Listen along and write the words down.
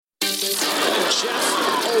And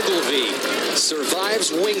Jeff Ogilvy survives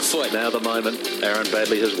Wingfoot. Now the moment Aaron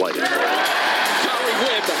Badley has waited for. Gary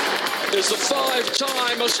Webb is the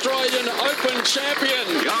 5-time Australian Open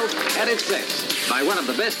champion. Golf at its best by one of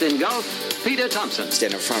the best in golf, Peter Thompson.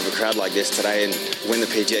 Stand in front of a crowd like this today and win the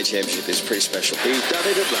PGA Championship is pretty special. He's done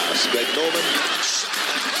it at last. Greg Norman.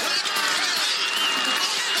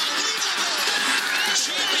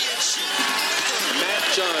 Matt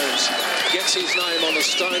Jones gets his name on the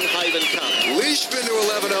Stonehaven Cup. Leishman to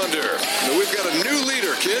 11 under. Now we've got a new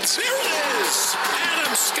leader, kids. There it is,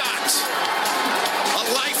 Adam Scott, a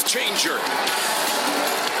life changer.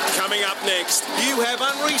 Coming up next, you have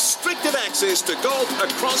unrestricted access to golf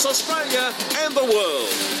across Australia and the world.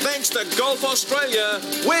 Thanks to Golf Australia,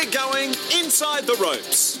 we're going inside the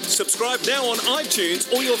ropes. Subscribe now on iTunes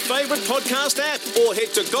or your favourite podcast app, or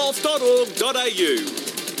head to golf.org.au.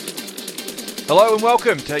 Hello and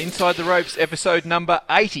welcome to Inside the Ropes, episode number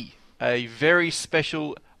 80, a very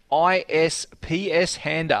special ISPS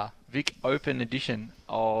Hander Vic Open edition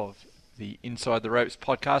of the Inside the Ropes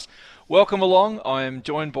podcast. Welcome along. I am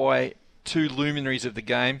joined by two luminaries of the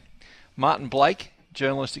game. Martin Blake,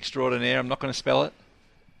 journalist extraordinaire. I'm not going to spell it.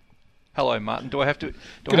 Hello, Martin. Do I have to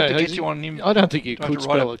get you on him? I don't think you could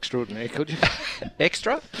spell extraordinaire, could you?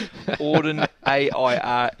 Extra? Auden,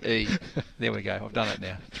 A-I-R-E. There we go. I've done it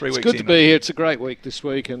now. 3 weeks in. It's good to be here. It's a great week this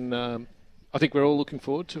week, and I think we're all looking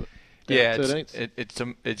forward to it. Yeah, it's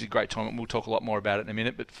a great time, and we'll talk a lot more about it in a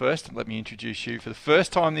minute. But first, let me introduce you for the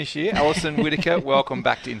first time this year, Alison Whittaker. Welcome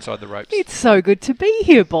back to Inside the Ropes. It's so good to be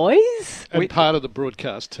here, boys. And part of the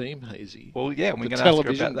broadcast team, Hazy. Well, yeah, we're going to ask her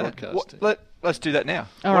about that. Let's do that now.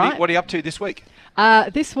 All right. What are you up to this week?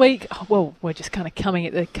 This week, well, we're just kind of coming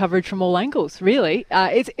at the coverage from all angles, really.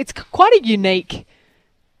 It's quite a unique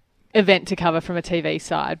event to cover from a TV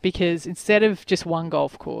side, because instead of just one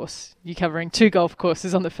golf course, you're covering two golf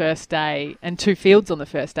courses on the first day and two fields on the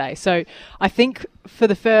first day. So I think for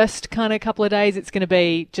the first kind of couple of days, it's going to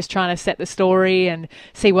be just trying to set the story and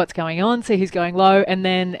see what's going on, see who's going low, and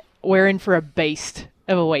then we're in for a beast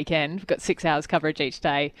of a weekend. We've got 6 hours coverage each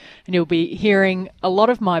day, and you'll be hearing a lot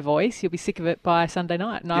of my voice. You'll be sick of it by Sunday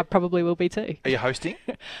night, and I probably will be too. Are you hosting?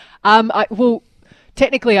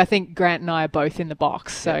 Technically, I think Grant and I are both in the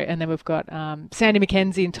box. So, and then we've got Sandy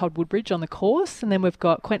McKenzie and Todd Woodbridge on the course, and then we've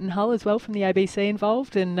got Quentin Hull as well from the ABC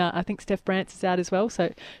involved, and I think Steph Brantz is out as well. So,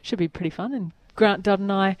 it should be pretty fun. And Grant Dodd and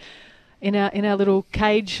I in our little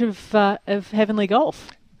cage of heavenly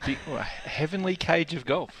golf. Heavenly cage of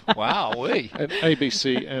golf. Wow, And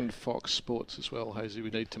ABC and Fox Sports as well, Hazy,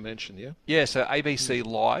 we need to mention, yeah? Yeah, so ABC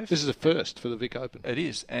Live. This is a first for the Vic Open. It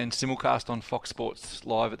is, and simulcast on Fox Sports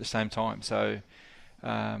Live at the same time. So,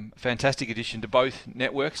 fantastic addition to both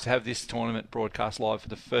networks to have this tournament broadcast live for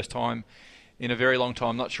the first time in a very long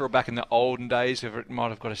time. Not sure back in the olden days if it might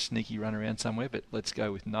have got a sneaky run around somewhere, but let's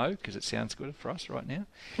go with no, because it sounds good for us right now.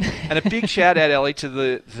 And a big shout out, Ellie, to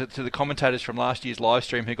the commentators from last year's live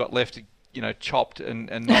stream who got left, chopped and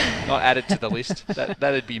not added to the list.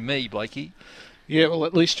 That'd be me, Blakey. Yeah, well,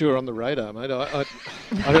 at least you were on the radar, mate. I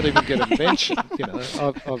don't even get a mention.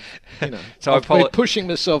 I've been pushing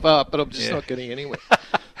myself up, but I'm just not getting anywhere.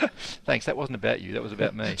 Thanks. That wasn't about you. That was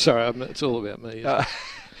about me. Sorry, it's all about me.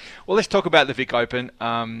 Well, let's talk about the Vic Open.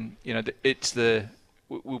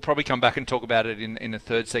 We'll probably come back and talk about it in the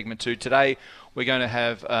third segment too. Today, we're going to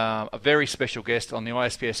have a very special guest on the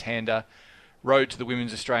ISPS Hander Road to the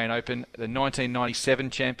Women's Australian Open, the 1997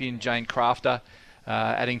 champion Jane Crafter.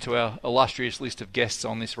 Adding to our illustrious list of guests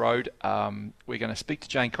on this road. We're going to speak to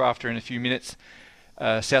Jane Crafter in a few minutes.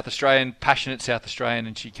 South Australian, passionate South Australian,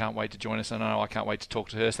 and she can't wait to join us. I know I can't wait to talk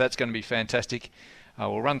to her, so that's going to be fantastic.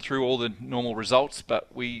 We'll run through all the normal results, but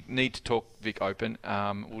we need to talk Vic Open.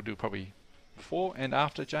 We'll do probably before and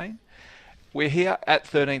after Jane. We're here at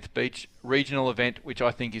 13th Beach, regional event, which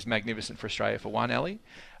I think is magnificent for Australia for one, Ellie.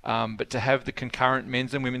 But to have the concurrent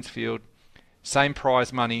men's and women's field, same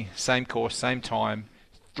prize money, same course, same time,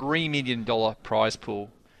 $3 million prize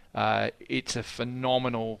pool. It's a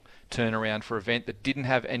phenomenal turnaround for an event that didn't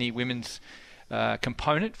have any women's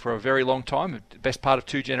component for a very long time, the best part of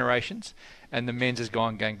 2 generations, and the men's has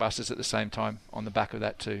gone gangbusters at the same time on the back of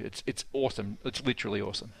that too. It's awesome. It's literally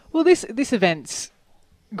awesome. Well, this event's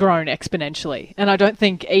grown exponentially, and I don't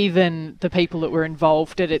think even the people that were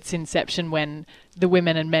involved at its inception when the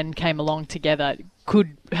women and men came along together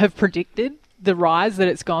could have predicted the rise that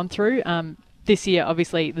it's gone through. This year,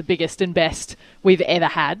 obviously, the biggest and best we've ever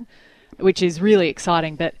had, which is really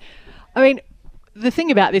exciting. But, I mean, the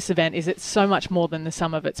thing about this event is it's so much more than the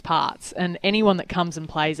sum of its parts, and anyone that comes and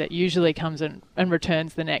plays it usually comes and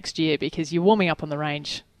returns the next year, because you're warming up on the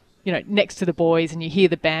range, next to the boys, and you hear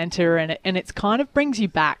the banter, and it's kind of brings you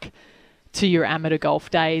back to your amateur golf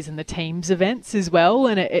days and the teams events as well.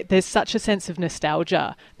 And there's such a sense of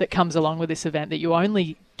nostalgia that comes along with this event that you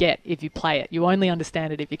only get if you play it. You only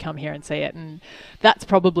understand it if you come here and see it. And that's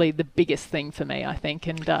probably the biggest thing for me, I think.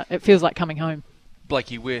 And it feels like coming home.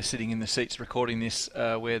 Blakey, we're sitting in the seats recording this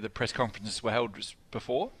where the press conferences were held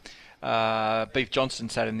before. Beef Johnston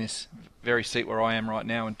sat in this very seat where I am right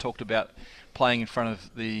now and talked about playing in front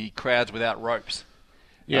of the crowds without ropes.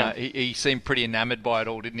 Yeah, he seemed pretty enamoured by it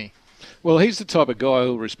all, didn't he? Well, he's the type of guy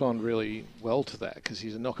who'll respond really well to that because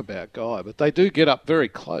he's a knockabout guy. But they do get up very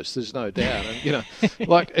close, there's no doubt. And,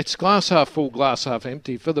 like it's glass half full, glass half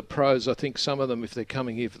empty. For the pros, I think some of them, if they're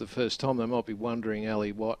coming here for the first time, they might be wondering,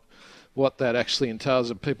 Ali, what that actually entails.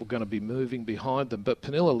 Are people going to be moving behind them? But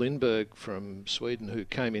Pernilla Lindberg from Sweden, who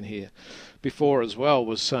came in here before as well,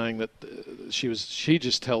 was saying that she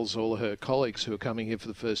just tells all of her colleagues who are coming here for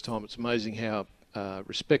the first time, it's amazing how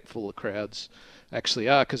respectful the crowds actually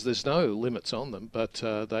are, because there's no limits on them, but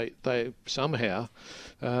they somehow,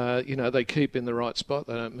 they keep in the right spot.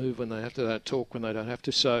 They don't move when they have to, they don't talk when they don't have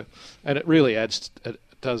to. So, and it really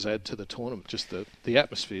does add to the tournament. Just the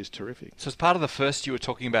atmosphere is terrific. So as part of the first you were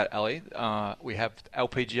talking about, Ali, we have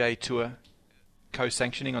LPGA Tour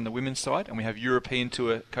co-sanctioning on the women's side, and we have European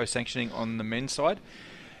Tour co-sanctioning on the men's side.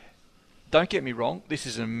 Don't get me wrong, this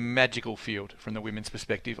is a magical field from the women's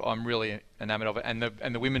perspective. I'm really enamoured of it, and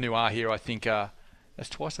the women who are here, I think, that's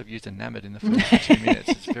twice I've used enamoured in the first 2 minutes.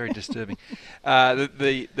 It's very disturbing.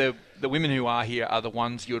 The women who are here are the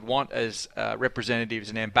ones you would want as representatives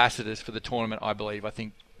and ambassadors for the tournament, I believe. I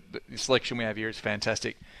think the selection we have here is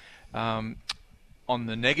fantastic. On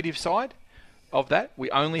the negative side of that, we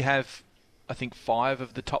only have, I think, 5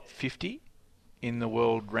 of the top 50 in the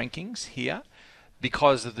world rankings here,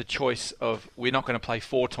 because of the choice of we're not going to play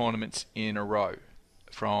 4 tournaments in a row,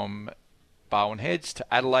 from Barwon Heads to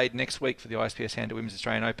Adelaide next week for the ISPS Handle Women's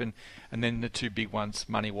Australian Open, and then the 2 big ones,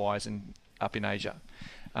 money-wise, and up in Asia.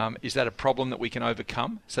 Is that a problem that we can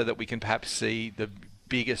overcome so that we can perhaps see the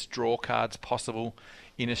biggest draw cards possible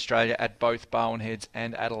in Australia at both Barwon Heads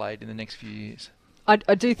and Adelaide in the next few years?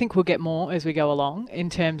 I do think we'll get more as we go along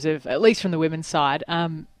in terms of, at least from the women's side.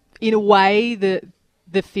 In a way,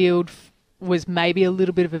 the field was maybe a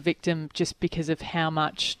little bit of a victim just because of how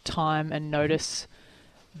much time and notice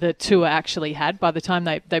the tour actually had. By the time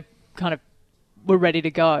they kind of were ready to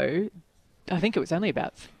go, I think it was only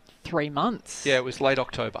about 3 months. Yeah, it was late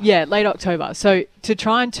October. Yeah, late October. So to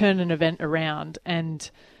try and turn an event around and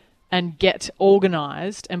get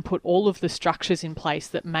organised and put all of the structures in place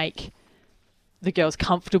that make the girls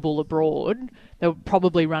comfortable abroad, they were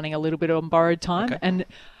probably running a little bit on borrowed time. Okay.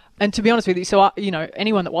 And to be honest with you, so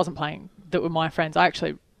anyone that wasn't playing, that were my friends, I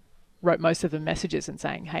actually wrote most of them messages and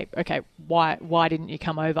saying, hey, okay, why didn't you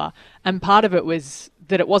come over? And part of it was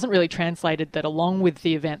that it wasn't really translated that along with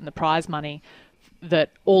the event and the prize money,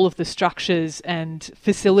 that all of the structures and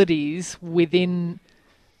facilities within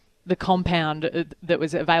the compound that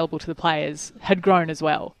was available to the players had grown as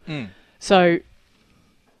well. So,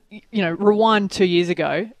 rewind 2 years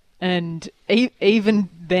ago, and even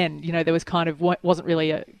then, there was kind of wasn't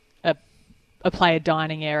really a player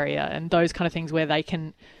dining area and those kind of things where they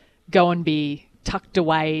can go and be tucked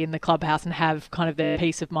away in the clubhouse and have kind of their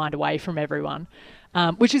peace of mind away from everyone,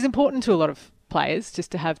 which is important to a lot of players,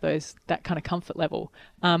 just to have that kind of comfort level.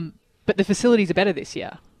 But the facilities are better this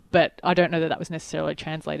year. But I don't know that was necessarily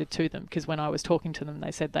translated to them, because when I was talking to them,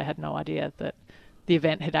 they said they had no idea that the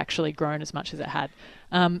event had actually grown as much as it had.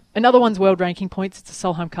 Another one's world ranking points. It's a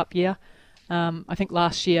Solheim Cup year. I think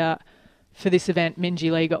last year for this event, Minjee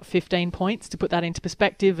Lee got 15 points. To put that into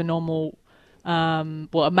perspective, a normal,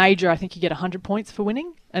 a major, I think you get 100 points for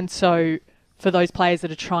winning. And so for those players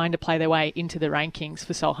that are trying to play their way into the rankings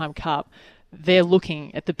for Solheim Cup, they're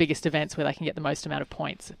looking at the biggest events where they can get the most amount of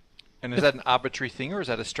points. And is that an arbitrary thing, or is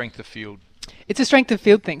that a strength of field? It's a strength of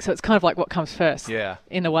field thing, so it's kind of like what comes first, yeah,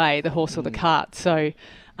 in a way, the horse or the cart. So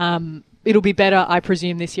it'll be better, I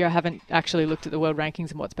presume, this year. I haven't actually looked at the world rankings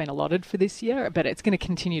and what's been allotted for this year, but it's going to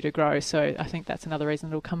continue to grow, so I think that's another reason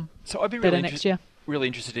it'll come better next year. Really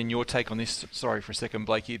interested in your take on this. Sorry for a second,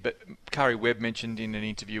 Blakey, but Kari Webb mentioned in an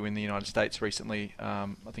interview in the United States recently, I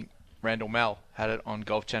think Randall Mal had it on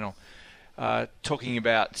Golf Channel, talking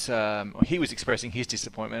about, he was expressing his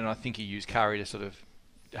disappointment, and I think he used Kari to sort of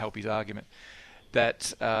help his argument,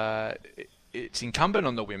 that it's incumbent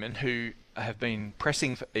on the women who have been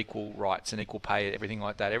pressing for equal rights and equal pay, everything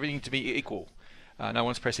like that, everything to be equal. No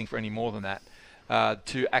one's pressing for any more than that,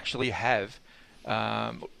 to actually have,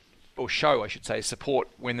 or show, I should say, support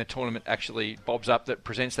when the tournament actually bobs up that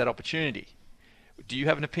presents that opportunity. Do you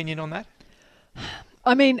have an opinion on that?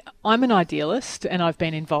 I mean, I'm an idealist, and I've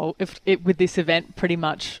been involved with this event pretty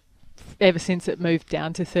much ever since it moved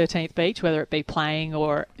down to 13th Beach, whether it be playing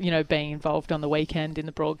or, being involved on the weekend in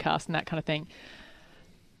the broadcast and that kind of thing.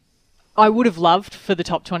 I would have loved for the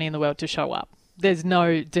top 20 in the world to show up. There's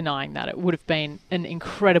no denying that. It would have been an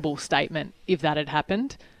incredible statement if that had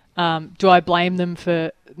happened. Do I blame them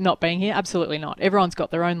for not being here? Absolutely not. Everyone's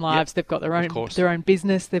got their own lives. Yep. They've got their own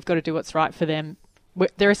business. They've got to do what's right for them.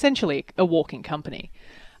 They're essentially a walking company.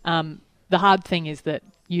 The hard thing is that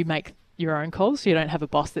you make your own calls. You don't have a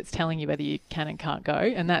boss that's telling you whether you can and can't go,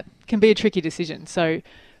 and that can be a tricky decision. So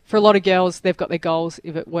for a lot of girls, they've got their goals.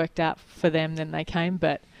 If it worked out for them, then they came.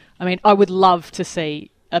 But, I would love to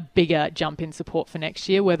see a bigger jump in support for next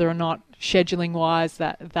year, whether or not scheduling-wise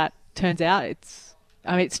that turns out.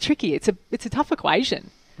 It's tricky. It's a tough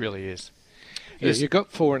equation. Really is. Yeah, you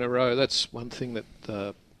got 4 in a row. That's one thing that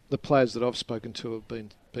the players that I've spoken to have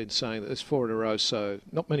been saying, that there's 4 in a row, so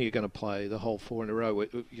not many are going to play the whole 4 in a row.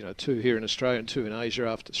 2 here in Australia and 2 in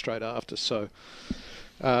Asia straight after. So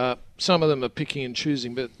some of them are picking and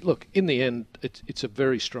choosing. But look, in the end, it's a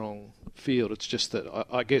very strong field. It's just that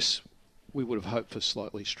I guess we would have hoped for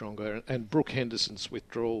slightly stronger. And Brooke Henderson's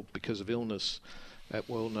withdrawal because of illness at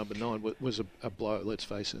world number 9 was a blow, let's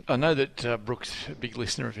face it. I know that Brooke's a big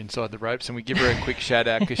listener of Inside the Ropes, and we give her a quick shout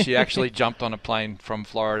out because she actually jumped on a plane from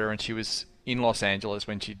Florida, and she was in Los Angeles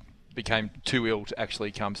when she became too ill to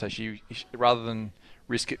actually come. So she rather than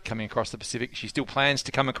risk it coming across the Pacific, she still plans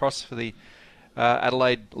to come across for the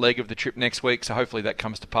Adelaide leg of the trip next week. So hopefully that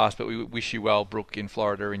comes to pass. But we wish you well, Brooke, in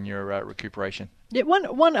Florida in your recuperation. Yeah,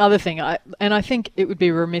 one other thing, I think it would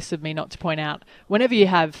be remiss of me not to point out, whenever you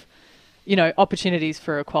have opportunities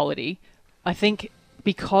for equality, I think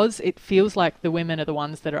because it feels like the women are the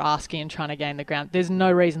ones that are asking and trying to gain the ground, there's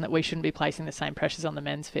no reason that we shouldn't be placing the same pressures on the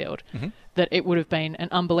men's field. Mm-hmm. That it would have been an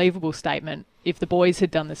unbelievable statement if the boys had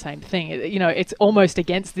done the same thing. It's almost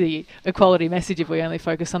against the equality message if we only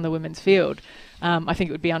focus on the women's field. I think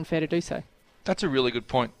it would be unfair to do so. That's a really good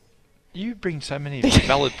point. You bring so many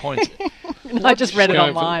valid points. I just read it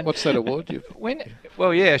online. What's that award?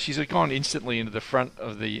 Well, yeah, she's gone instantly into the front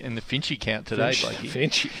of the Finchy count today, Blakey.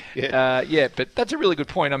 Finchy, yeah. Yeah, but that's a really good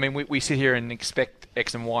point. We sit here and expect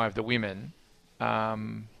X and Y of the women,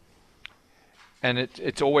 and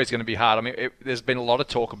it's always going to be hard. There's been a lot of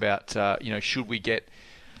talk about,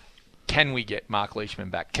 can we get Mark Leishman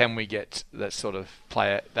back? Can we get that sort of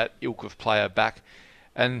player, that ilk of player back?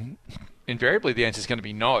 And invariably the answer is going to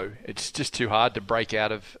be no. It's just too hard to break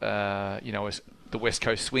out of, the West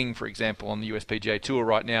Coast swing, for example, on the USPGA Tour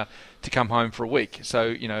right now, to come home for a week.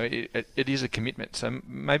 So, it is a commitment. So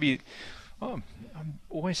maybe, I'm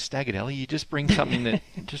always staggered, Ellie. You just bring something that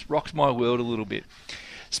just rocks my world a little bit.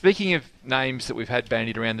 Speaking of names that we've had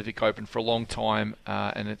bandied around the Vic Open for a long time,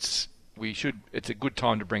 and it's a good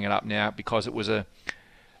time to bring it up now because it was a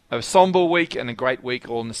somber week and a great week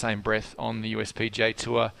all in the same breath on the USPGA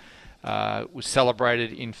Tour. Was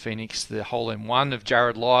celebrated in Phoenix, the hole in one of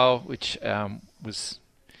Jared Lyle, which was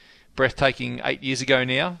breathtaking 8 years ago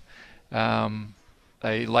now.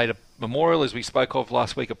 They laid a memorial, as we spoke of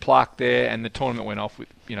last week, a plaque there, and the tournament went off with,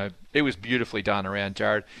 it was beautifully done around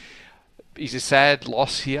Jared. He's a sad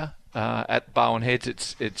loss here at Barwon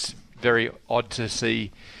Heads. It's very odd to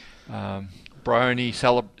see Bryony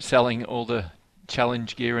selling all the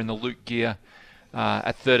challenge gear and the Luke gear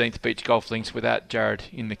at 13th Beach Golf Links without Jared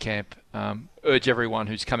in the camp. Urge everyone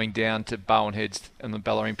who's coming down to Barwon Heads and the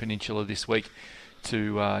Bellarine Peninsula this week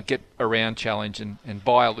to get around challenge and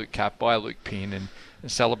buy a Luke cap, buy a Luke pin, and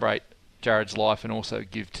celebrate Jared's life, and also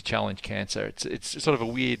give to Challenge Cancer. It's sort of a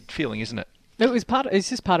weird feeling, isn't it? It's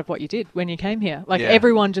just part of what you did when you came here.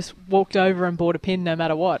 Everyone just walked over and bought a pin no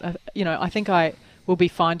matter what. I think I will be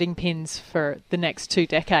finding pins for the next 2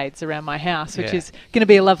 decades around my house, which is going to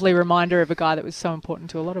be a lovely reminder of a guy that was so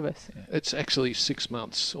important to a lot of us. It's actually 6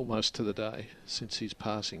 months almost to the day since his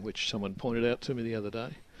passing, which someone pointed out to me the other day.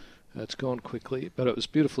 It's gone quickly, but it was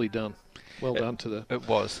beautifully done. Well done to the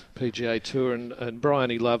PGA Tour, and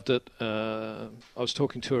Bryony loved it. I was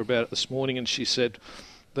talking to her about it this morning, and she said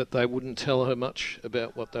that they wouldn't tell her much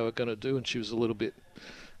about what they were going to do, and she was a little bit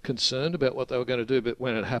concerned about what they were going to do, but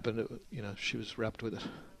when it happened, she was wrapped with it.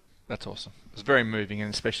 That's awesome. It was very moving,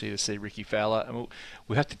 and especially to see Ricky Fowler. And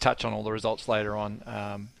we'll have to touch on all the results later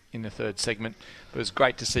on in the third segment. But it was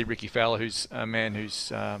great to see Ricky Fowler, who's a man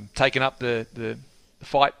who's taken up the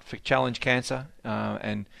fight for Challenge Cancer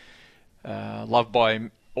and loved by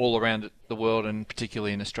all around the world, and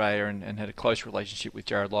particularly in Australia, and had a close relationship with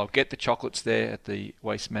Jared Lyle. Get the chocolates there at the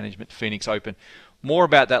Waste Management Phoenix Open. More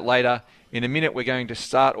about that later. In a minute, we're going to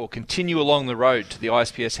start or continue along the road to the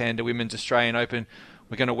ISPS Handa Women's Australian Open.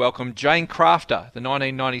 We're going to welcome Jane Crafter, the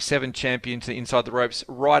 1997 champion, to Inside the Ropes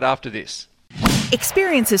right after this.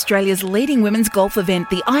 Experience Australia's leading women's golf event,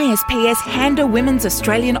 the ISPS Handa Women's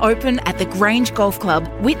Australian Open at the Grange Golf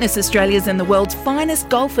Club. Witness Australia's and the world's finest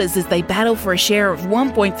golfers as they battle for a share of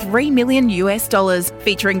 $1.3 million,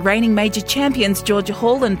 featuring reigning major champions Georgia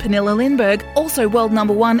Hall and Pernilla Lindbergh, also world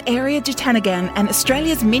number one Ariya Jutanugarn and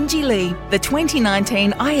Australia's Minjee Lee. The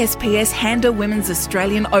 2019 ISPS Handa Women's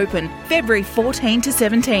Australian Open, February 14 to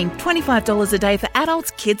 17. $25 a day for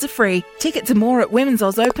adults, kids are free. Tickets are more at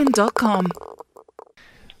women'sausopen.com.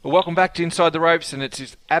 Well, welcome back to Inside the Ropes, and it's an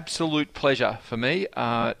absolute pleasure for me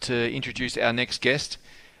to introduce our next guest.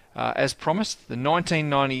 As promised, the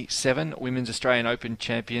 1997 Women's Australian Open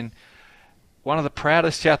champion, one of the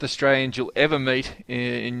proudest South Australians you'll ever meet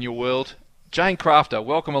in your world, Jane Crafter.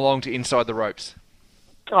 Welcome along to Inside the Ropes.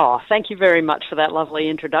 Oh, thank you very much for that lovely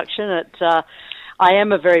introduction. I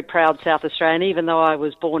am a very proud South Australian, even though I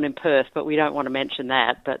was born in Perth, but we don't want to mention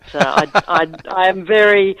that. But I am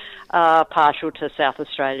very partial to South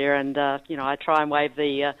Australia, and I try and wave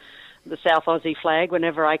the South Aussie flag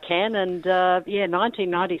whenever I can. And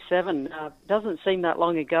 1997 doesn't seem that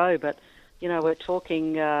long ago, but we're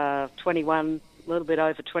talking 21, a little bit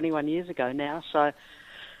over 21 years ago now. So,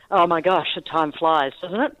 oh my gosh, the time flies,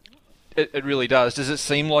 doesn't it? It really does. Does it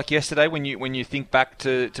seem like yesterday when you think back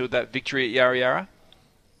to that victory at Yarra Yarra?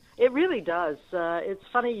 It really does. It's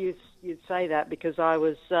funny you'd say that, because I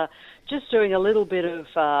was just doing a little bit of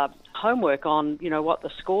homework on what the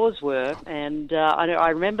scores were, and I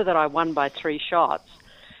remember that I won by 3 shots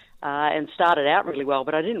and started out really well.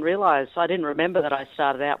 But I didn't remember that I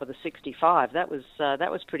started out with a 65. That was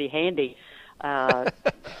pretty handy.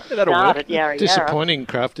 That'll work. At Yarra Yarra. Disappointing,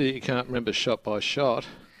 Crafty. You can't remember shot by shot.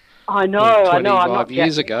 I know. 25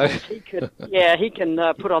 years ago. He can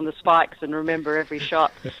put on the spikes and remember every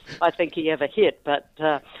shot I think he ever hit. But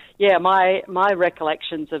my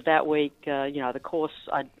recollections of that week, the course,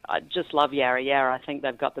 I just love Yarra Yarra. I think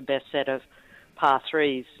they've got the best set of par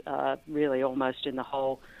threes, really almost in the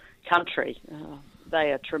whole country.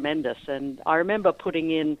 They are tremendous, and I remember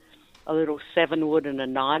putting in a little 7-wood and a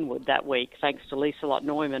 9-wood that week, thanks to Lieselot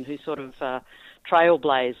Neumann, who sort of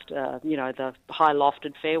trailblazed, the high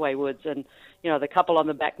lofted fairway woods, and the couple on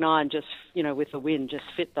the back 9 just, with the wind, just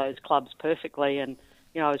fit those clubs perfectly, and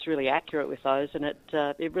I was really accurate with those, and it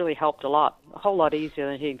really helped a lot, a whole lot easier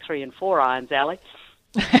than hitting 3 and 4 irons, Ali.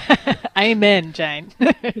 Amen, Jane.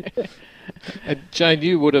 Jane,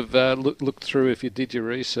 you would have looked through, if you did your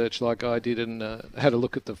research like I did, and had a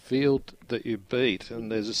look at the field that you beat,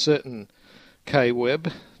 and there's a certain Kay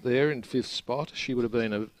Webb there in 5th spot. She would have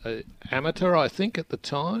been a amateur, I think, at the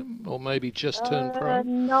time, or maybe just turned pro.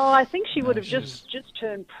 No, I think she would have just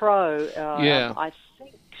turned pro. I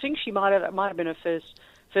think she might have been her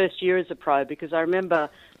first year as a pro, because I remember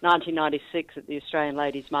 1996 at the Australian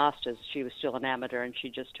Ladies Masters, she was still an amateur and she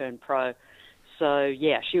just turned pro. So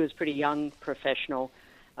yeah, she was pretty young professional.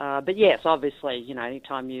 But yes, obviously,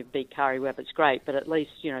 anytime you beat Kari Webb, it's great. But at least,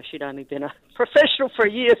 she'd only been a professional for a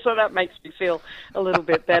year, so that makes me feel a little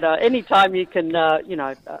bit better. Anytime you can,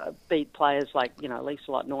 beat players like,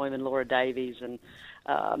 Lieselot Neumann, Laura Davies, and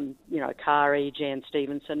Kari, Jan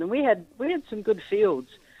Stevenson, and we had some good fields.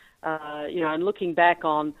 And looking back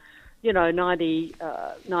on,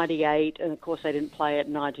 98, and of course they didn't play at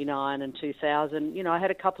 99 and 2000. I had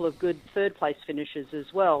a couple of good third place finishes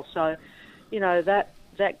as well. So,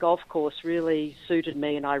 that golf course really suited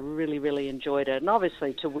me, and I really, really enjoyed it. And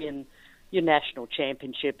obviously to win your national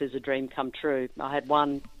championship is a dream come true. I had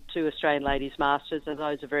won 2 Australian Ladies Masters, and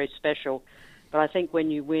those are very special. But I think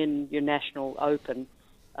when you win your national Open,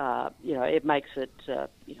 it makes it,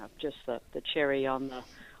 just the cherry on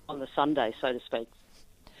the sundae, so to speak.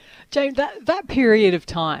 Jane, that period of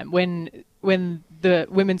time when the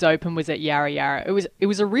Women's Open was at Yarra Yarra, it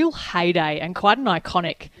was a real heyday and quite an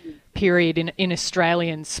iconic period in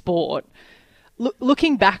Australian sport.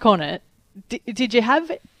 Looking back on it, did you have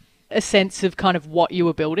a sense of kind of what you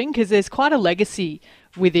were building? Because there's quite a legacy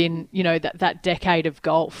within that decade of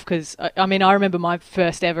golf. Because I remember my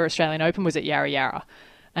first ever Australian Open was at Yarra Yarra,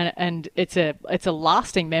 and it's a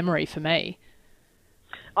lasting memory for me.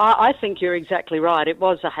 I think you're exactly right. It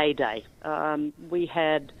was a heyday. We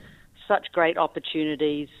had such great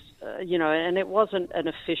opportunities, and it wasn't an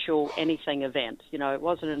official anything event. It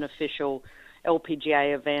wasn't an official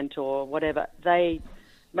LPGA event or whatever. They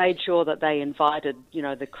made sure that they invited,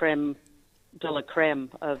 the creme de la creme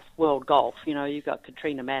of world golf. You've got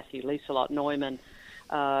Katrina Matthew, Lieselot Neumann,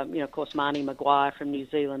 of course, Marnie Maguire from New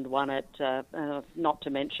Zealand won it, not to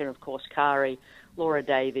mention, of course, Kari, Laura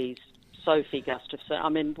Davies, Sophie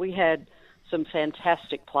Gustafson. We had some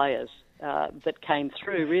fantastic players that came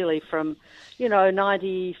through really from,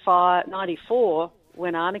 94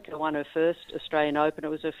 when Annika won her first Australian Open, it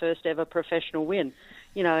was her first ever professional win,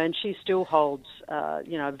 and she still holds,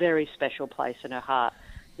 a very special place in her heart,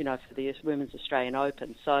 for the Women's Australian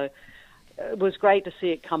Open. So it was great to see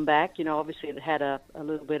it come back. Obviously it had a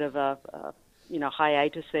little bit of a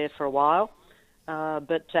hiatus there for a while.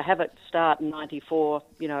 But to have it start in 94,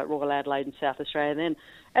 at Royal Adelaide in South Australia, and then,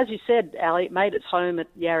 as you said, Ali, it made its home at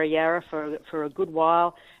Yarra Yarra for a good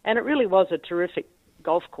while, and it really was a terrific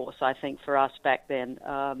golf course, I think, for us back then.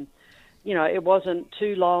 It wasn't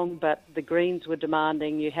too long, but the greens were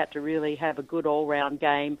demanding. You had to really have a good all-round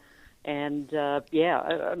game, and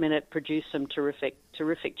it produced some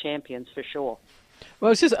terrific champions for sure.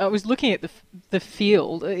 Well, I was looking at the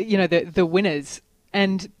field, the winners,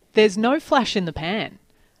 and there's no flash in the pan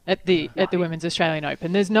at the Women's Australian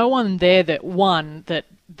Open. There's no one there that won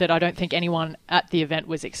that I don't think anyone at the event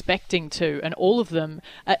was expecting to, and all of them,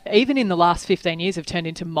 even in the last 15 years, have turned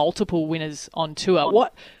into multiple winners on tour.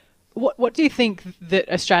 What do you think that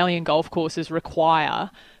Australian golf courses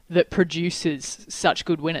require that produces such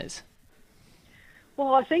good winners?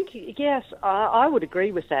 Well, I think, yes, I would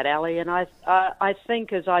agree with that, Ali, and I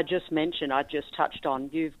think, as I just mentioned, I just touched on,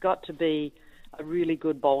 you've got to be a really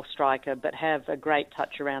good ball striker, but have a great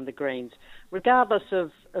touch around the greens, regardless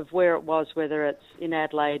of where it was, whether it's in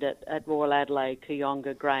Adelaide, at Royal Adelaide,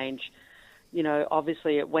 Kooyonga, Grange.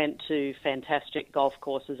 Obviously it went to fantastic golf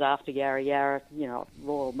courses after Yarra Yarra,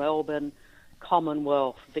 Royal Melbourne,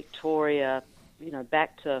 Commonwealth, Victoria,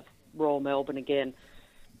 back to Royal Melbourne again.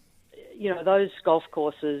 Those golf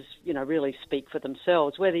courses, really speak for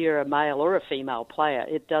themselves. Whether you're a male or a female player,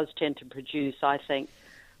 it does tend to produce, I think,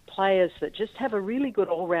 players that just have a really good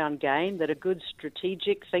all-round game, that are good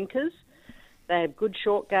strategic thinkers. They have good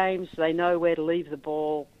short games. They know where to leave the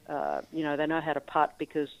ball. They know how to putt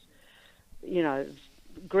because,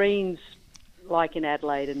 greens, like in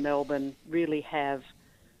Adelaide and Melbourne, really have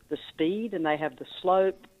the speed and they have the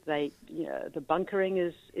slope. The bunkering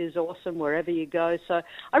is awesome wherever you go. So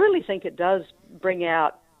I really think it does bring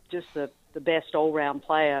out just the best all-round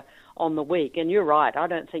player on the week. And you're right. I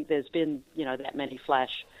don't think there's been, that many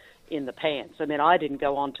flash in the pants. I mean, I didn't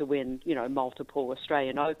go on to win, multiple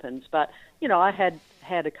Australian Opens, but, I had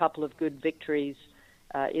a couple of good victories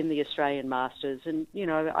in the Australian Masters. And,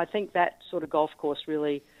 I think that sort of golf course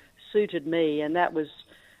really suited me. And that was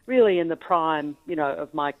really in the prime,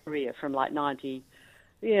 of my career from like 92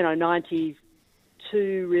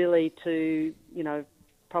 really to,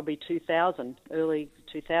 probably 2000, early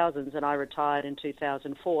 2000s, and I retired in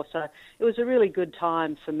 2004. So it was a really good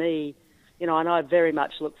time for me, and I very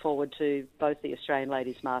much look forward to both the Australian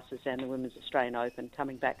Ladies Masters and the Women's Australian Open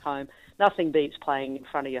coming back home. Nothing beats playing in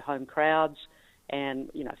front of your home crowds, and,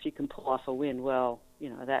 if you can pull off a win, well,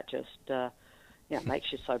 that just,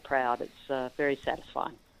 makes you so proud. It's very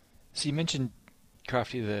satisfying. So you mentioned,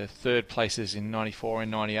 Crafty, the third places in 94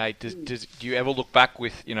 and 98. Do you ever look back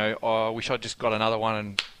with, I wish I just got another one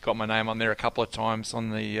and got my name on there a couple of times on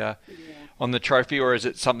the trophy, or is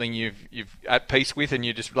it something you've at peace with and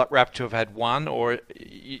you're just wrapped to have had one, or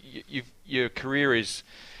your career is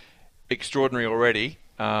extraordinary already?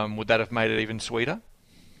 Would that have made it even sweeter?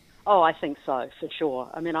 Oh, I think so, for sure.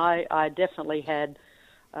 I mean, I definitely had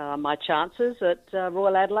my chances at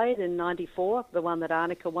Royal Adelaide in 94, the one that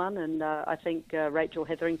Annika won, and I think Rachel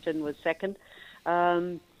Hetherington was second.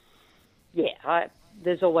 There's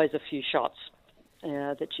always a few shots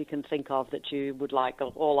that you can think of that you would like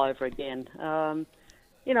all over again. But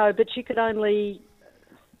you could only,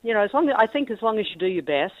 as long as you do your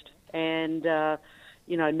best and,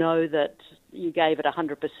 know that you gave it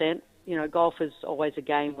 100%. Golf is always a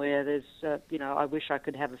game where there's, I wish I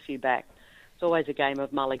could have a few back. It's always a game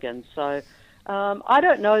of mulligans. So I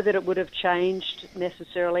don't know that it would have changed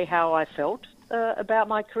necessarily how I felt about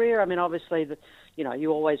my career. I mean, obviously,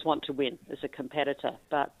 you always want to win as a competitor,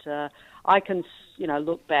 but I can,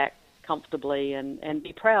 look back comfortably and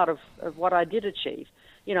be proud of what I did achieve.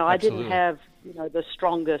 I didn't have, the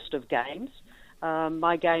strongest of games.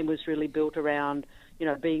 My game was really built around,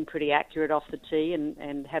 being pretty accurate off the tee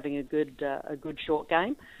and having a good short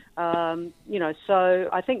game. So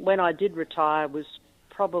I think when I did retire was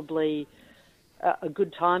probably a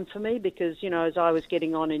good time for me because, as I was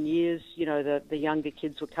getting on in years, the younger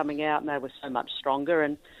kids were coming out and they were so much stronger.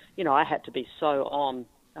 And, I had to be so on,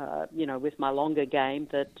 with my longer game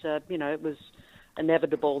that, it was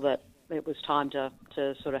inevitable that it was time to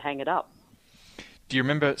sort of hang it up. Do you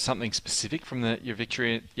remember something specific from your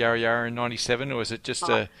victory at Yarra Yarra in 97, or was it just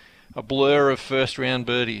a blur of first-round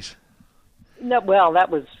birdies? No, well, that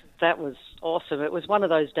was that was awesome. It was one of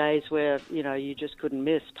those days where, you know, you just couldn't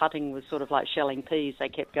miss. Putting was sort of like shelling peas. They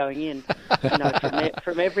kept going in, you know,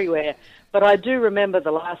 from everywhere. But I do remember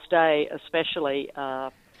the last day especially,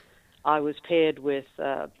 I was paired with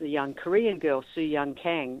the young Korean girl, Soo Young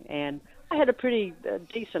Kang, and I had a pretty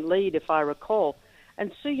decent lead, if I recall.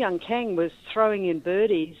 And Soo Young Kang was throwing in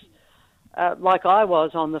birdies like I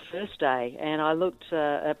was on the first day. And I looked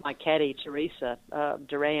at my caddy, Teresa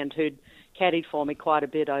Durand, who'd caddied for me quite a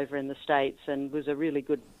bit over in the States and was a really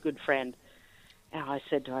good friend. And I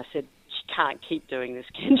said to her, she can't keep doing this,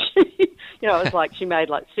 can she? You know, it was like she made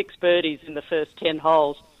like 6 birdies in the first 10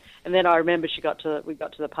 holes. And then I remember we got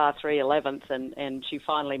to the par 3 11th and she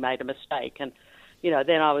finally made a mistake. And, you know,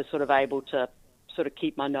 then I was sort of able to sort of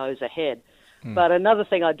keep my nose ahead. But another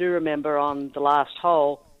thing I do remember on the last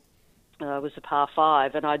hole was a par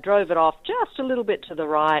 5, and I drove it off just a little bit to the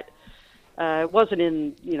right. It wasn't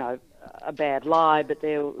in, you know, a bad lie, but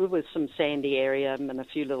there was some sandy area and a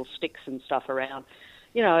few little sticks and stuff around.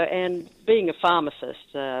 You know, and being a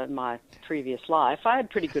pharmacist in my previous life, I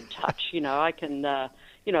had pretty good touch. You know, I can,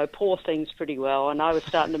 you know, pour things pretty well, and I was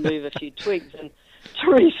starting to move a few twigs, and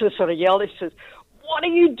Teresa sort of yelled, she says, "What are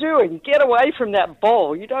you doing? Get away from that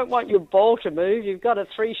ball. You don't want your ball to move. You've got a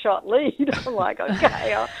 3-shot lead." I'm like,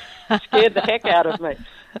 okay, scared the heck out of me.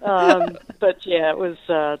 But yeah,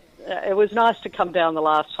 it was nice to come down the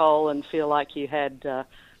last hole and feel like you had,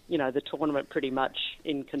 you know, the tournament pretty much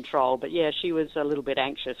in control. But yeah, she was a little bit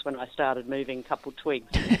anxious when I started moving a couple twigs.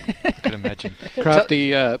 I can imagine.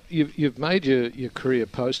 Crafty, you've made your career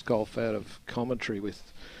post-golf out of commentary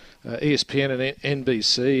with ESPN and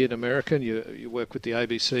NBC in America, and you work with the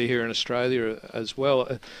ABC here in Australia as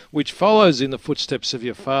well, which follows in the footsteps of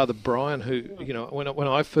your father, Brian, who, you know, when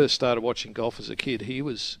I first started watching golf as a kid, he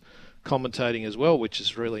was commentating as well, which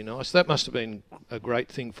is really nice. That must have been a great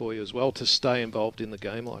thing for you as well, to stay involved in the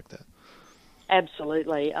game like that.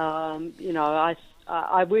 Absolutely. You know,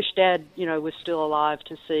 I wish Dad, you know, was still alive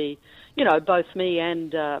to see, you know, both me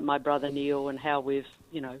and my brother Neil, and how we've,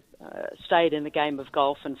 you know, stayed in the game of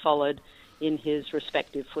golf and followed in his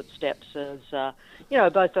respective footsteps as, you know,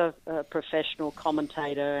 both a professional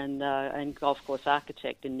commentator and golf course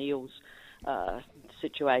architect in Neil's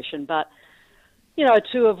situation. But, you know,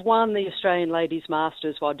 to have won the Australian Ladies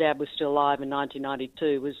Masters while Dad was still alive in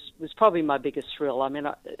 1992 was probably my biggest thrill. I mean,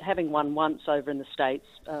 having won once over in the States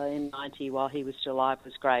in 90 while he was still alive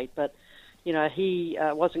was great. But, you know, he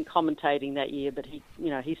wasn't commentating that year, but he, you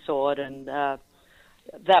know, he saw it, and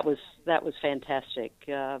that was fantastic.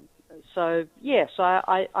 So yes,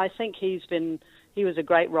 I think he was a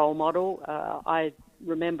great role model. I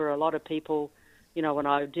remember a lot of people, you know, when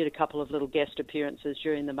I did a couple of little guest appearances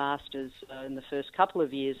during the Masters in the first couple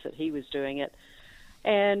of years that he was doing it,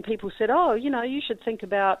 and people said, "Oh, you know, you should think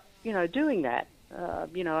about, you know, doing that,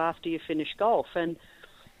 you know, after you finish golf." And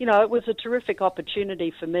you know, it was a terrific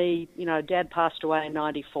opportunity for me. You know, Dad passed away in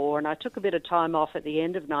 94, and I took a bit of time off at the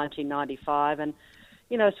end of 1995 and,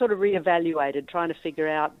 you know, sort of reevaluated, trying to figure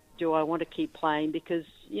out, do I want to keep playing? Because,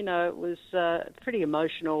 you know, it was a pretty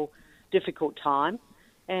emotional, difficult time.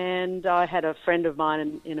 And I had a friend of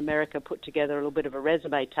mine in America put together a little bit of a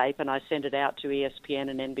resume tape, and I sent it out to ESPN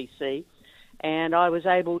and NBC. And I was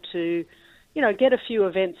able to, you know, get a few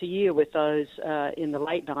events a year with those in the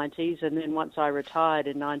late 90s. And then once I retired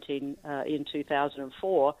in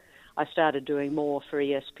 2004, I started doing more for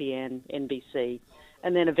ESPN, NBC.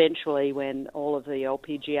 And then eventually, when all of the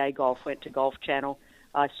LPGA golf went to Golf Channel,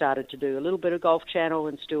 I started to do a little bit of Golf Channel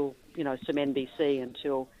and still, you know, some NBC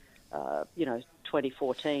until, you know,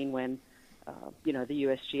 2014 when, you know, the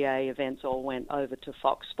USGA events all went over to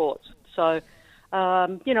Fox Sports. So,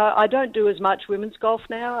 you know, I don't do as much women's golf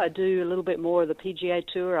now. I do a little bit more of the PGA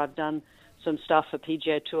Tour. I've done some stuff for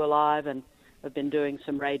PGA Tour Live, and I've been doing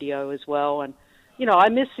some radio as well. And, you know, I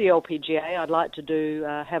miss the LPGA. I'd like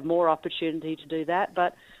to have more opportunity to do that.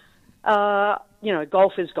 But, you know,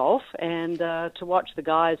 golf is golf, and to watch the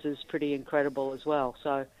guys is pretty incredible as well.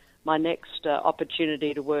 So my next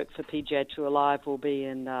opportunity to work for PGA Tour Live will be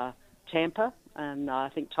in Tampa, and I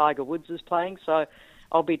think Tiger Woods is playing. So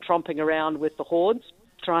I'll be tromping around with the hordes,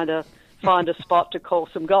 trying to find a spot to call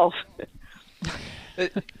some golf.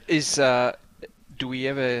 Do we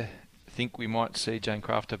ever think we might see Jane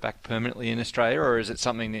Crafter back permanently in Australia, or is it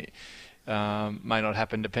something that may not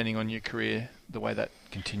happen depending on your career, the way that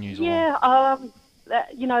continues along? Yeah,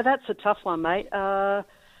 you know, that's a tough one, mate. I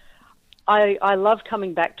love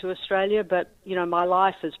coming back to Australia, but, you know, my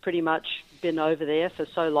life has pretty much been over there for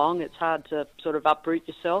so long, it's hard to sort of uproot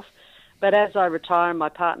yourself. But as I retire and my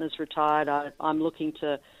partner's retired, I'm looking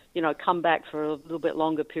to, you know, come back for a little bit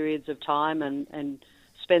longer periods of time and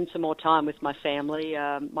spend some more time with my family.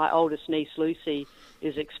 My oldest niece, Lucy,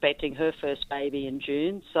 is expecting her first baby in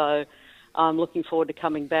June, so I'm looking forward to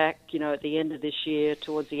coming back, at the end of this year,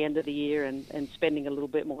 towards the end of the year, and spending a little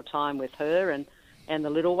bit more time with her and the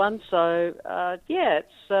little one. So,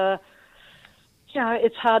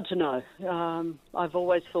 it's hard to know. I've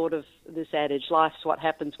always thought of this adage, life's what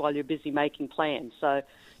happens while you're busy making plans. So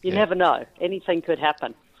you never know. Anything could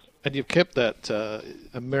happen. And you've kept that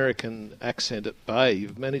American accent at bay.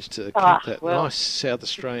 You've managed to keep that nice South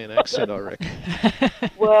Australian accent, I reckon.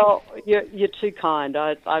 Well, you're too kind.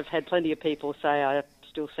 I've had plenty of people say I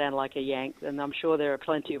still sound like a Yank, and I'm sure there are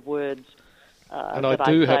plenty of words. And I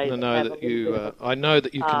do happen to know that you. I know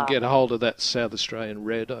that you can get a hold of that South Australian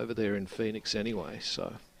red over there in Phoenix, anyway.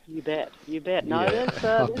 So. You bet. No,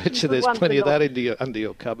 I bet you there's plenty of that under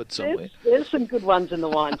your cupboard somewhere. There's some good ones in the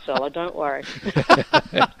wine cellar, don't worry.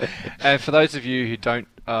 And for those of you who don't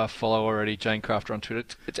follow already Jane Crafter on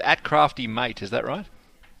Twitter, it's at Crafty Mate, is that right?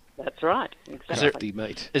 That's right, exactly.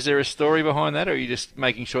 Is there a story behind that, or are you just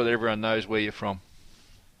making sure that everyone knows where you're from?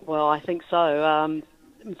 Well, I think so.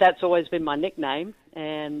 That's always been my nickname,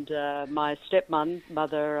 and my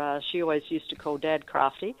stepmother, she always used to call Dad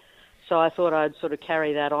Crafty. So I thought I'd sort of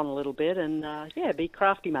carry that on a little bit and, be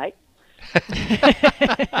crafty, mate.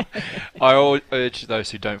 I always urge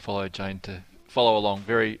those who don't follow Jane to follow along.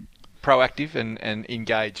 Very proactive and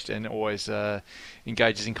engaged, and always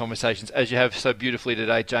engages in conversations, as you have so beautifully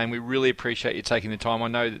today, Jane. We really appreciate you taking the time. I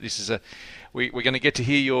know that this is we're going to get to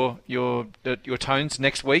hear your tones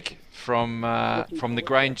next week from the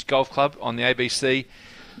Grange Golf Club on the ABC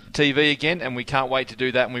TV again, and we can't wait to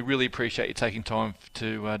do that, and we really appreciate you taking time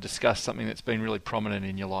to discuss something that's been really prominent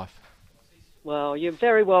in your life. Well, you're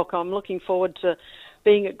very welcome. I'm looking forward to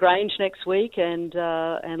being at Grange next week, and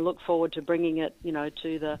look forward to bringing it,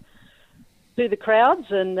 to the crowds,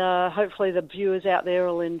 and hopefully the viewers out there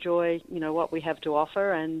will enjoy, what we have to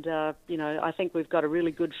offer, and I think we've got a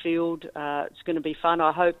really good field. It's going to be fun.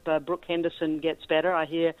 I hope Brooke Henderson gets better. I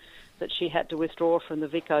hear that she had to withdraw from the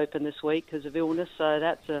Vic Open this week because of illness, so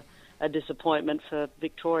that's a disappointment for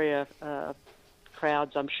Victoria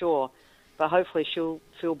crowds, I'm sure. But hopefully she'll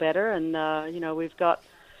feel better, and we've got,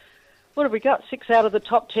 what have we got? 6 out of the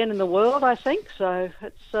top 10 in the world, I think. So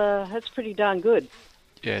it's pretty darn good.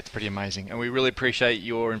 Yeah, it's pretty amazing, and we really appreciate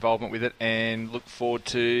your involvement with it, and look forward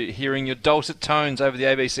to hearing your dulcet tones over the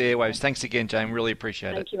ABC airwaves. Thanks again, Jane. Really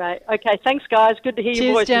appreciate it. Thank you, mate. Okay, thanks, guys. Good to hear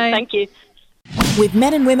your voices. Jane. Thank you. With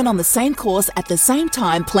men and women on the same course at the same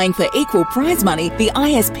time playing for equal prize money, the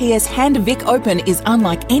ISPS Hand Vic Open is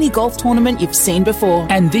unlike any golf tournament you've seen before.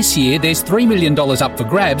 And this year, there's $3 million up for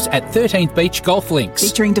grabs at 13th Beach Golf Links.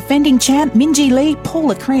 Featuring defending champ Minjee Lee,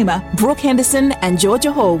 Paula Creamer, Brooke Henderson and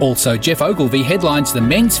Georgia Hall. Also, Jeff Ogilvy headlines the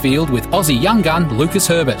men's field with Aussie young gun Lucas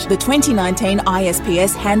Herbert. The 2019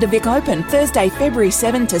 ISPS Hand Vic Open, Thursday, February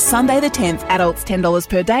 7 to Sunday the 10th. Adults $10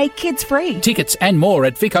 per day, kids free. Tickets and more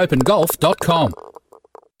at vicopengolf.com.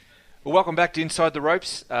 Well, welcome back to Inside the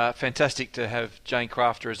Ropes. Fantastic to have Jane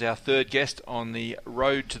Crafter as our third guest on the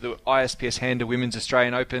road to the ISPS Handa Women's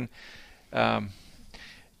Australian Open.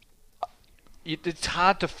 It's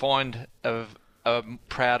hard to find a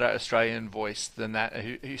prouder Australian voice than that,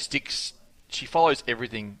 who sticks. She follows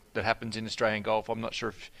everything that happens in Australian golf. I'm not sure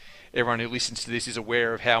if everyone who listens to this is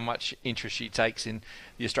aware of how much interest she takes in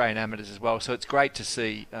the Australian amateurs as well. So it's great to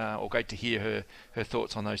see, or great to hear her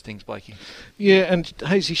thoughts on those things, Blakey. Yeah, and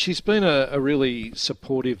Hazy, she's been a really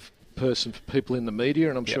supportive person for people in the media,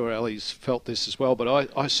 and I'm sure Ali's felt this as well, but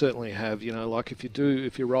I certainly have. Like if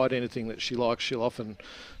you write anything that she likes, she'll often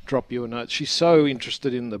drop you a note. She's so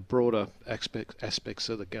interested in the broader aspects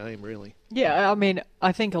of the game, really. Yeah, I mean,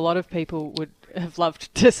 I think a lot of people would have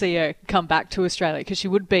loved to see her come back to Australia, because she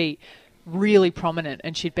would be really prominent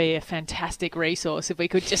and she'd be a fantastic resource if we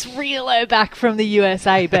could just reel her back from the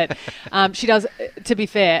USA. But she does, to be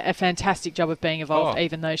fair, a fantastic job of being involved,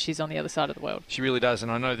 even though she's on the other side of the world. She really does,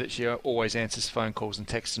 and I know that she always answers phone calls and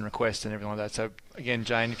texts and requests and everything like that. So again,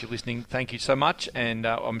 Jane, if you're listening, thank you so much, and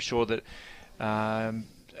I'm sure that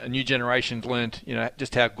a new generation's learned,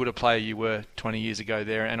 just how good a player you were 20 years ago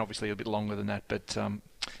there, and obviously a bit longer than that, but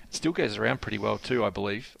it still goes around pretty well too, I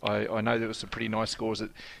believe. I know there was some pretty nice scores at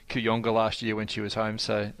Kooyonga last year when she was home,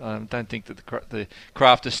 so I don't think that the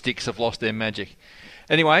Crafter sticks have lost their magic.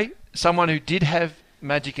 Anyway, someone who did have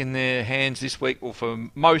magic in their hands this week, or for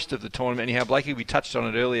most of the tournament anyhow, Blakey, we touched on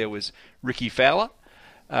it earlier, was Ricky Fowler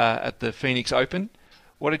at the Phoenix Open.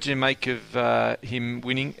 What did you make of him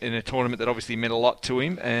winning in a tournament that obviously meant a lot to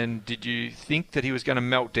him? And did you think that he was going to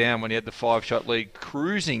melt down when he had the 5-shot lead,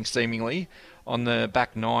 cruising seemingly on the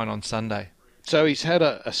back 9 on Sunday? So he's had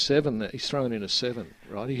a 7. He's thrown in a 7,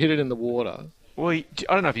 right? He hit it in the water. Well, I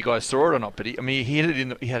don't know if you guys saw it or not, but he hit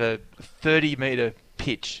it he had a 30-metre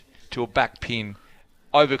pitch to a back pin,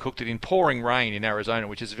 overcooked it in pouring rain in Arizona,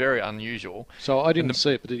 which is very unusual. So I didn't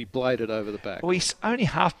see it, but did he blade it over the back? Well, he only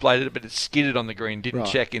half bladed it, but it skidded on the green, didn't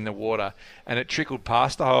check in the water, and it trickled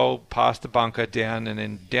past the hole, past the bunker, down, and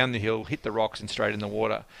then down the hill, hit the rocks and straight in the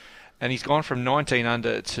water. And he's gone from 19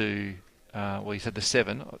 under to, he's had the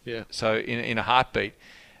 7, so in a heartbeat.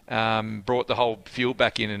 Brought the whole field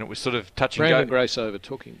back in, and it was sort of touch and go. Brandon Grace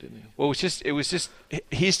overtook him, didn't he? Well, it was just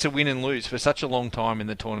his to win and lose for such a long time in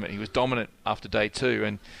the tournament. He was dominant after day 2,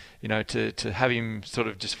 and to have him sort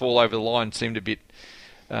of just fall over the line seemed a bit.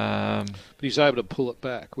 But he's able to pull it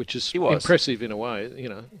back, which is impressive in a way,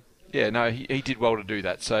 Yeah, no, he did well to do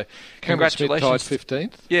that. So Cameron congratulations. Smith tied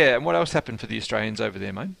 15th. Yeah, and what else happened for the Australians over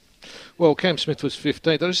there, mate? Well, Cam Smith was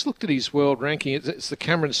 15th. I just looked at his world ranking. It's the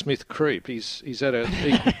Cameron Smith creep. He's at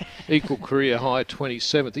an equal career high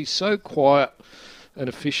 27th. He's so quiet and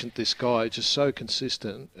efficient, this guy, just so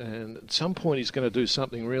consistent. And at some point he's going to do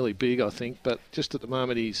something really big, I think. But just at the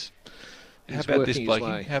moment he's How about this, working his Blakey?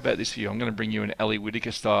 way. How about this for you? I'm going to bring you an Ali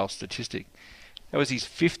Whittaker-style statistic. That was his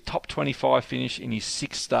 5th top 25 finish in his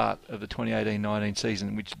 6th start of the 2018-19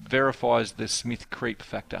 season, which verifies the Smith creep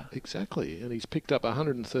factor. Exactly, and he's picked up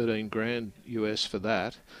 $113,000 US for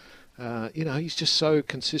that. He's just so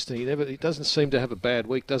consistent. He doesn't seem to have a bad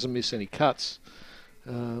week. Doesn't miss any cuts.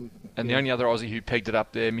 And the only other Aussie who pegged it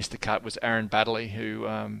up there, missed the cut, was Aaron Baddeley, who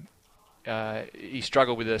he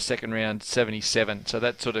struggled with a second round 77. So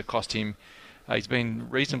that sort of cost him. He's been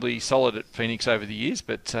reasonably solid at Phoenix over the years,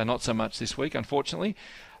 but not so much this week, unfortunately.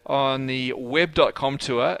 On the web.com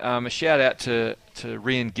tour, a shout out to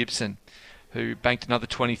Rian Gibson, who banked another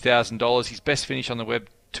 $20,000. His best finish on the web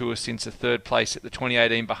tour since a 3rd place at the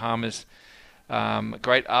 2018 Bahamas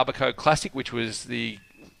Great Arbico Classic, which was the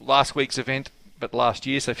last week's event, but last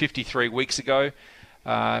year, so 53 weeks ago.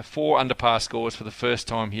 4 under par scores for the first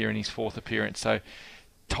time here in his 4th appearance. So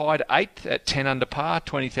tied 8th at 10 under par,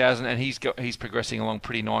 20,000, and he's progressing along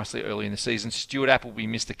pretty nicely early in the season. Stuart Appleby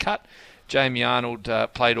missed a cut. Jamie Arnold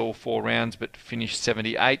played all 4 rounds but finished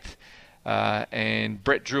 78th. And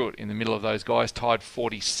Brett Druitt in the middle of those guys tied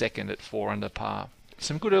 42nd at 4 under par.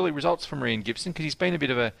 Some good early results from Rian Gibson because he's been a bit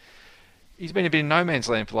in no man's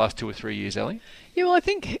land for the last 2 or 3 years, Ellie. Yeah, well, I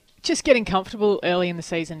think just getting comfortable early in the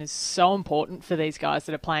season is so important for these guys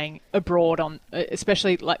that are playing abroad on,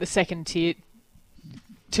 especially like the second tier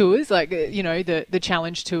tours, like the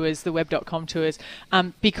challenge tours, the web.com tours,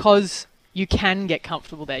 because you can get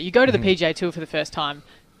comfortable there. You go to the PGA Tour for the first time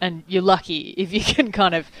and you're lucky if you can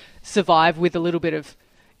kind of survive with a little bit of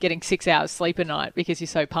getting 6 hours sleep a night because you're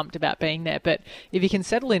so pumped about being there. But if you can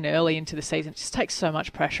settle in early into the season, it just takes so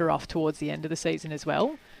much pressure off towards the end of the season as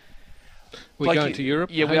well. We're going to Europe?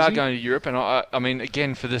 Yeah, we are going to Europe. And I mean,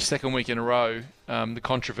 again, for the second week in a row, the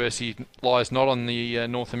controversy lies not on the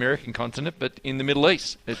North American continent, but in the Middle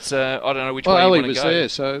East. It's I don't know which way you want to go. Ali was there,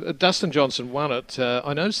 so Dustin Johnson won it.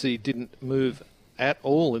 I noticed he didn't move at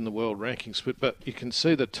all in the world rankings, but you can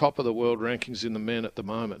see the top of the world rankings in the men at the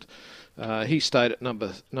moment. He stayed at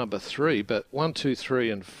number 3, but 1, 2,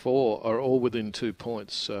 3, and 4 are all within 2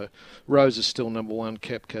 points. So Rose is still number 1,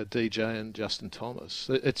 Koepka, DJ, and Justin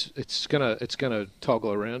Thomas. It's gonna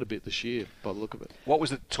toggle around a bit this year by the look of it. What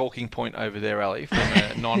was the talking point over there, Ali, from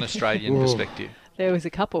a non-Australian perspective? There was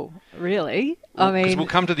a couple, really. I mean, we'll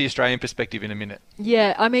come to the Australian perspective in a minute.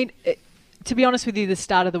 Yeah, I mean, to be honest with you, the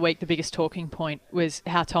start of the week, the biggest talking point was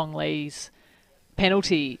Hao Tong Lee's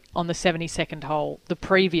penalty on the 72nd hole the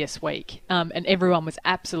previous week, and everyone was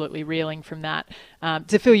absolutely reeling from that.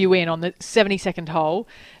 To fill you in, on the 72nd hole,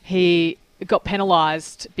 he got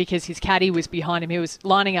penalised because his caddy was behind him. He was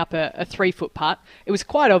lining up a 3-foot putt. It was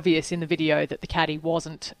quite obvious in the video that the caddy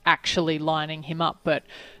wasn't actually lining him up, but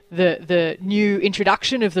the new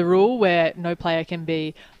introduction of the rule where no player can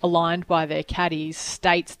be aligned by their caddies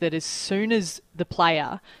states that as soon as the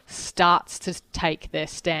player starts to take their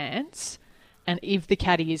stance, and if the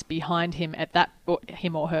caddy is behind him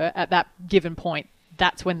him or her at that given point,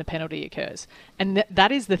 that's when the penalty occurs. And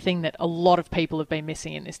that is the thing that a lot of people have been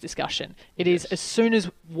missing in this discussion. It is as soon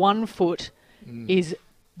as 1 foot is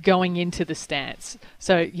going into the stance.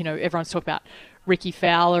 So, everyone's talking about Ricky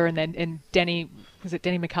Fowler and Denny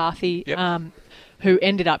McCarthy, yep. Who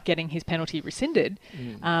ended up getting his penalty rescinded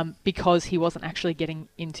because he wasn't actually getting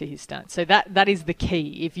into his stance. So that is the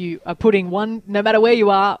key. If you are putting one, no matter where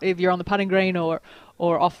you are, if you're on the putting green or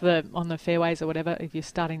on the fairways or whatever, if you're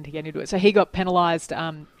starting to get into it. So he got penalised,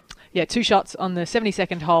 2 shots on the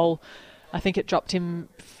 72nd hole. I think it dropped him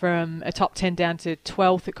from a top 10 down to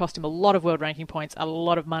 12th. It cost him a lot of world ranking points, a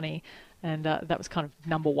lot of money, and that was kind of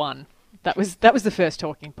number 1 That was the first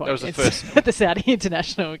talking point. That was the first at the Saudi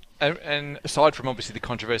International. And aside from obviously the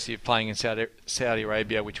controversy of playing in Saudi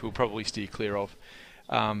Arabia, which we'll probably steer clear of,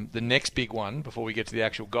 the next big one before we get to the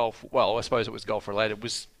actual golf. Well, I suppose it was golf related.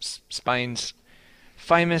 Was Spain's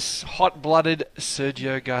famous hot-blooded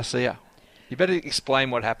Sergio Garcia. You better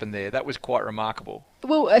explain what happened there. That was quite remarkable.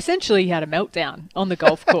 Well, essentially, he had a meltdown on the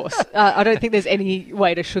golf course. I don't think there's any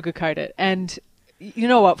way to sugarcoat it. And you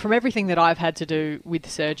know what? From everything that I've had to do with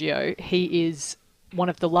Sergio, he is one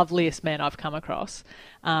of the loveliest men I've come across.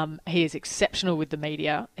 He is exceptional with the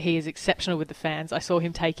media. He is exceptional with the fans. I saw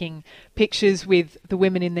him taking pictures with the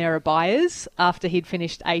women in their abayas after he'd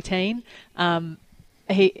finished 18.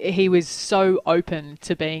 He was so open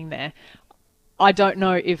to being there. I don't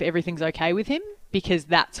know if everything's okay with him, because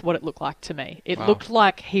that's what it looked like to me. It looked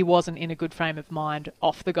like he wasn't in a good frame of mind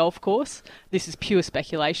off the golf course. This is pure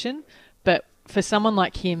speculation. But for someone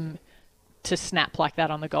like him to snap like that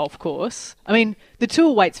on the golf course, I mean, the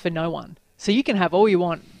tour waits for no one. So you can have all you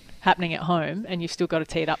want happening at home and you've still got to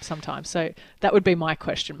tee it up sometimes. So that would be my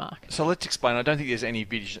question mark. So let's explain. I don't think there's any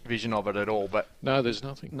vision of it at all. But no, there's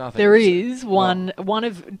nothing. There is one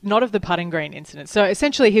of not of the putting green incident. So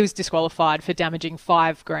essentially he was disqualified for damaging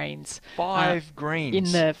 5 greens. 5 greens? In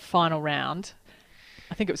the final round.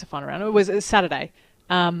 I think it was the final round. It was Saturday.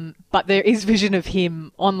 But there is vision of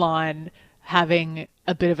him online having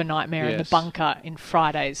a bit of a nightmare in the bunker in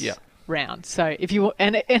Friday's round. So if you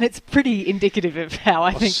and it's pretty indicative of how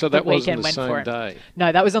I think the weekend went for him. Day.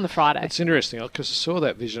 No, that was on the Friday. It's interesting because I saw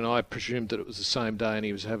that vision. I presumed that it was the same day, and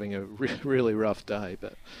he was having a really rough day.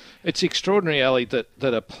 But it's extraordinary, Ali, that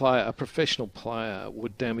a professional player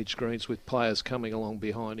would damage greens with players coming along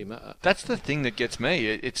behind him. That's the thing that gets me.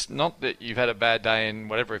 It's not that you've had a bad day and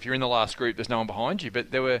whatever. If you're in the last group, there's no one behind you. But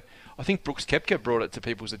I think Brooks Koepka brought it to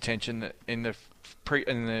people's attention that in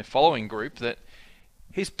the following group that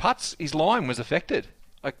his line was affected.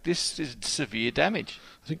 Like, this is severe damage.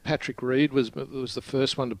 I think Patrick Reed was the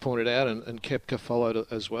first one to point it out, and Koepka followed it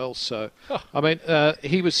as well. So, I mean,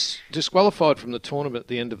 he was disqualified from the tournament at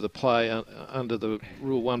the end of the play under the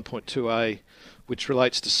Rule 1.2a, which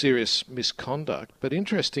relates to serious misconduct. But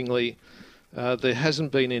interestingly, there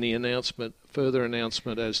hasn't been any further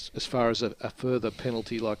announcement as far as a further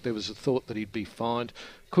penalty. Like, there was a thought that he'd be fined.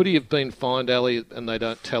 Could he have been fined, Ali, and they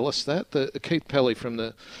don't tell us that? Keith Pelley from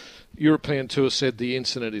the European Tour said the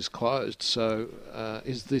incident is closed. So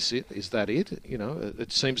is this it? Is that it? You know,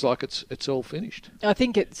 it seems like it's all finished. I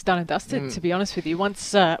think it's done and dusted, to be honest with you.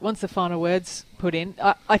 Once the final word's put in,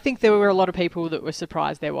 I think there were a lot of people that were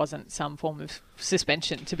surprised there wasn't some form of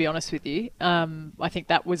suspension, to be honest with you. I think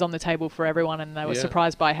that was on the table for everyone, and they were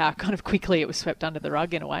surprised by how kind of quickly it was swept under the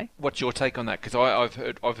rug in a way. What's your take on that? Because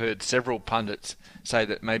I've heard several pundits say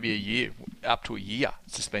that maybe up to a year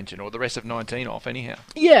suspension, or the rest of 19 off anyhow.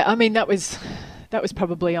 Yeah, I mean that was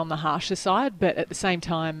probably on the harsher side, but at the same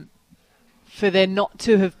time, for there not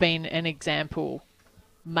to have been an example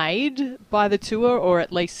made by the tour, or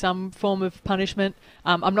at least some form of punishment,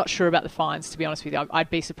 I'm not sure about the fines, to be honest with you.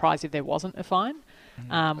 I'd be surprised if there wasn't a fine.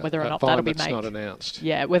 Whether or not that'll be made. Not announced.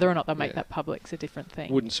 Yeah, whether or not they'll make that public is a different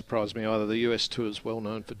thing. Wouldn't surprise me either. The US Tour is well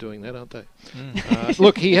known for doing that, aren't they?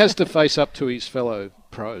 Look, he has to face up to his fellow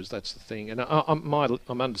pros. That's the thing, and I'm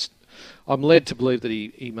led to believe that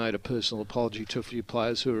he made a personal apology to a few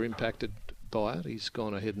players who were impacted by it. He's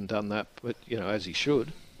gone ahead and done that, but as he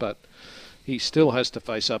should. But he still has to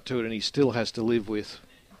face up to it, and he still has to live with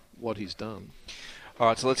what he's done. All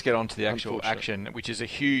right, so let's get on to the actual action, which is a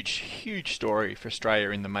huge, huge story for Australia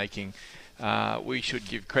in the making. We should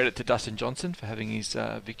give credit to Dustin Johnson for having his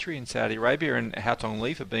victory in Saudi Arabia, and Haotong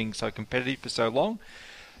Li for being so competitive for so long.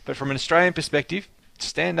 But from an Australian perspective,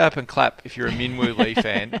 stand up and clap if you're a Minwoo Lee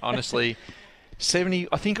fan. Honestly, 70,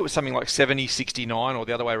 I think it was something like 70-69 or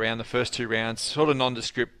the other way around, the first 2 rounds, sort of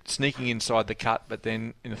nondescript, sneaking inside the cut. But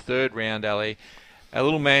then in the third round, Ali, a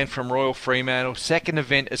little man from Royal Fremantle, second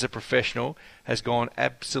event as a professional, has gone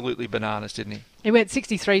absolutely bananas, didn't he? He went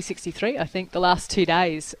 63-63, I think, the last 2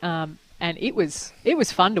 days. And it was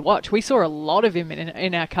fun to watch. We saw a lot of him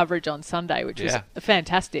in our coverage on Sunday, which was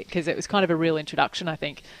fantastic, because it was kind of a real introduction, I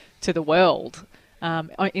think, to the world.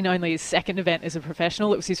 In only his second event as a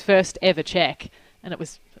professional. It was his first ever check, and it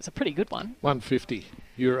was a pretty good one.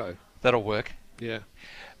 €150. That'll work. Yeah.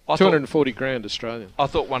 240 grand Australian. I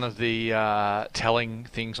thought one of the telling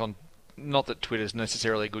things on, not that Twitter's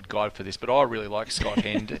necessarily a good guide for this, but I really like Scott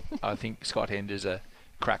Hend. I think Scott Hend is a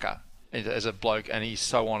cracker as a bloke, and he's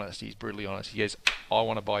so honest. He's brutally honest. He goes, I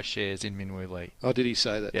want to buy shares in Minwoo Lee. Oh, did he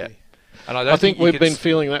say that? Yeah. And I think we've been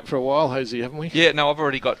feeling that for a while, Hazy, haven't we? Yeah, no, I've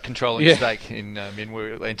already got controlling stake in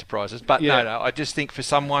Minwoo Enterprises. But no, I just think for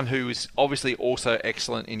someone who is obviously also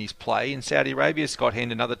excellent in his play in Saudi Arabia, Scott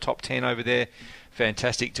Hend, another top 10 over there,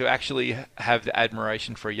 fantastic. To actually have the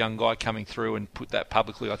admiration for a young guy coming through and put that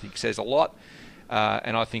publicly, I think says a lot.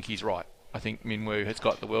 And I think he's right. I think Minwoo has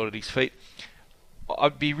got the world at his feet.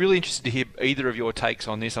 I'd be really interested to hear either of your takes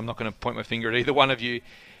on this. I'm not going to point my finger at either one of you.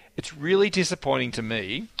 It's really disappointing to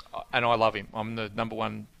me, and I love him. I'm the number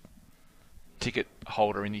one ticket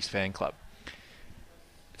holder in his fan club.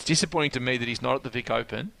 It's disappointing to me that he's not at the Vic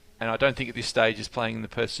Open, and I don't think at this stage he's playing in the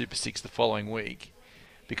Perth Super 6 the following week,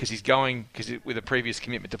 because he's going with a previous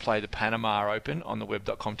commitment to play the Panama Open on the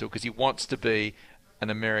Web.com tour, because he wants to be an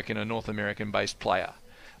American, a North American-based player.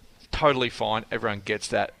 Totally fine. Everyone gets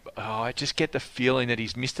that. I just get the feeling that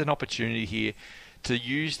he's missed an opportunity here to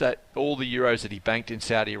use that all the euros that he banked in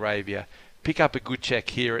Saudi Arabia, pick up a good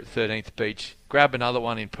check here at 13th Beach, grab another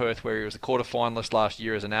one in Perth where he was a quarter-finalist last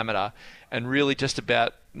year as an amateur, and really just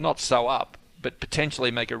about not sew up, but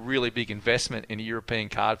potentially make a really big investment in a European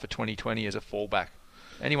card for 2020 as a fallback.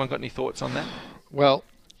 Anyone got any thoughts on that? Well,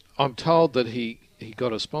 I'm told that he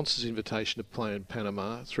got a sponsor's invitation to play in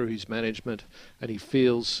Panama through his management, and he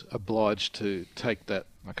feels obliged to take that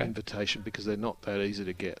invitation because they're not that easy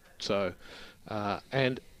to get. So,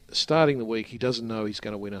 and starting the week, he doesn't know he's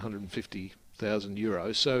going to win 150,000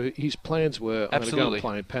 euros. So his plans were, I'm going to go and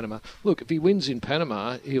play in Panama. Look, if he wins in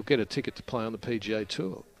Panama, he'll get a ticket to play on the PGA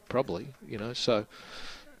Tour, probably. So,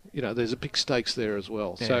 there's a big stakes there as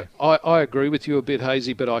well. Yeah. So I agree with you a bit,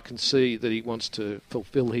 Hazy, but I can see that he wants to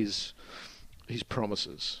fulfil his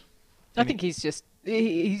promises. I think he's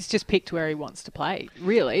just picked where he wants to play,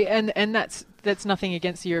 really, and that's nothing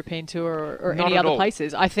against the European Tour or any other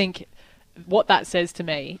places. I think what that says to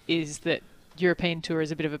me is that European Tour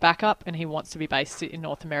is a bit of a backup, and he wants to be based in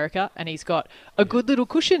North America, and he's got a good little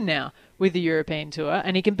cushion now with the European Tour,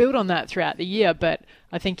 and he can build on that throughout the year, but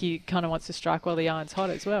I think he kind of wants to strike while the iron's hot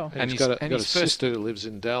as well. And he's got a sister who lives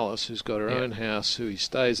in Dallas who's got her own house, who he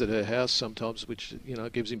stays at her house sometimes, which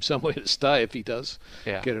gives him somewhere to stay if he does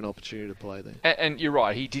get an opportunity to play there. And you're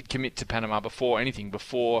right, he did commit to Panama before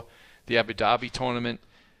the Abu Dhabi tournament,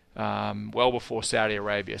 well before Saudi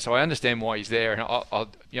Arabia. So I understand why he's there, and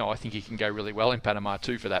I think he can go really well in Panama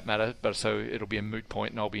too, for that matter. But so it'll be a moot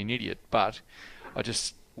point, and I'll be an idiot. But I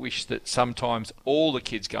just wish that sometimes all the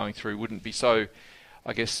kids going through wouldn't be so,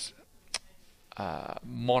 I guess,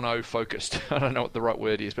 mono-focused. I don't know what the right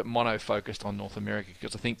word is, but mono-focused on North America,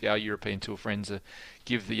 because I think our European Tour friends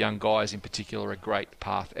give the young guys in particular a great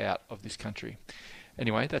path out of this country.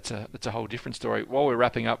 Anyway, that's a whole different story. While we're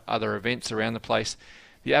wrapping up other events around the place,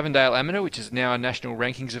 the Avondale Amateur, which is now a national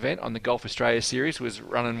rankings event on the Golf Australia Series, was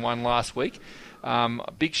run and won last week.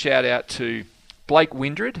 A big shout out to Blake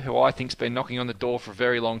Windred, who I think's been knocking on the door for a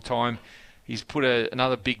very long time. He's put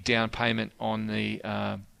another big down payment on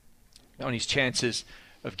his chances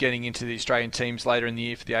of getting into the Australian teams later in the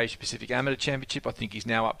year for the Asia Pacific Amateur Championship. I think he's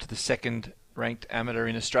now up to the second ranked amateur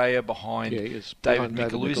in Australia behind David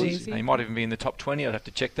Micheluzzi. He might even be in the top 20. I'd have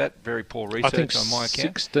to check that. Very poor research on my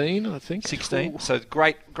account. 16. So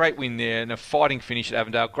great win there, and a fighting finish at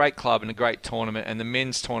Avondale. Great club and a great tournament, and the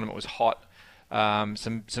men's tournament was hot.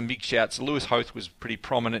 Some big shouts. Lewis Hoth was pretty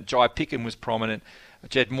prominent. Jai Pickham was prominent.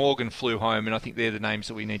 Jed Morgan flew home, and I think they're the names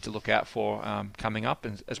that we need to look out for coming up,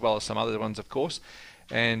 and as well as some other ones, of course.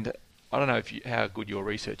 And I don't know how good your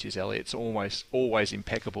research is, Elliot. It's always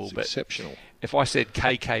impeccable. It's exceptional. If I said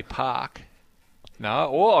KK Park,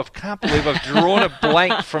 I can't believe I've drawn a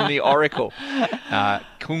blank from the Oracle.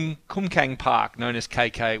 Kum Kang Park, known as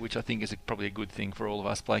KK, which I think is probably a good thing for all of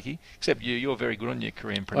us, Blakey. Except you're very good on your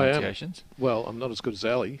Korean pronunciations. Well, I'm not as good as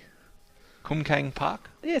Ali. Kum Kang Park?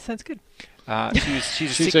 Yeah, sounds good.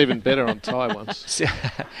 She's even better on Thai ones.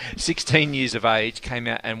 16 years of age, came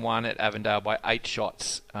out and won at Avondale by 8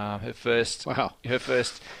 shots. Her first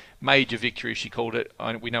major victory, she called it.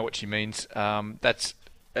 We know what she means.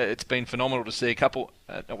 It's been phenomenal to see a couple.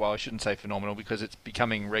 I shouldn't say phenomenal, because it's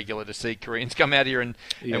becoming regular to see Koreans come out here and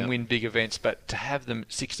win big events. But to have them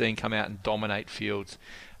 16 come out and dominate fields,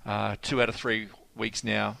 2 out of 3 weeks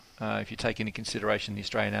now, if you take into consideration the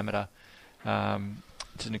Australian Amateur.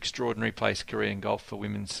 It's an extraordinary place, Korea for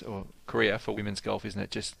women's golf, isn't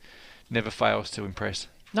it? Just never fails to impress.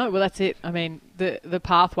 No, well, that's it. I mean, the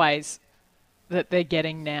pathways that they're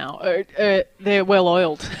getting now, they're well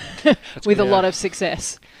oiled with a lot of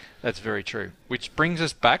success. That's very true. Which brings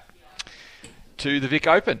us back to the Vic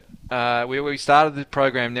Open, where we started the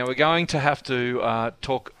program. Now we're going to have to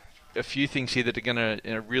talk a few things here that are going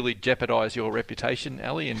to really jeopardise your reputation,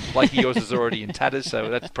 Ali. And Blakey, yours is already in tatters, so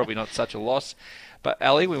that's probably not such a loss. But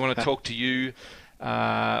Ali, we want to talk to you.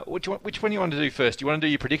 Which one do you want to do first? Do you want to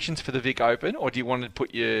do your predictions for the Vic Open, or do you want to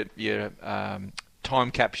put your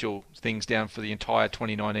time capsule things down for the entire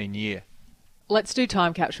 2019 year? Let's do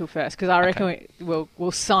time capsule first, because I reckon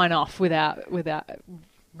we'll sign off with our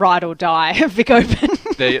ride or die Vic Open.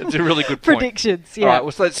 It's a really good point. Predictions, yeah.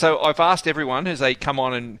 All right, so I've asked everyone as they come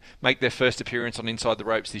on and make their first appearance on Inside the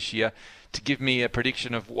Ropes this year to give me a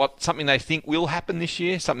prediction of something they think will happen this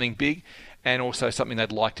year, something big, and also something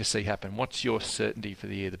they'd like to see happen. What's your certainty for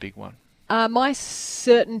the year, the big one? My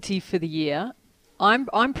certainty for the year,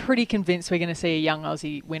 I'm pretty convinced we're going to see a young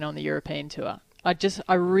Aussie win on the European Tour.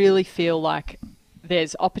 I really feel like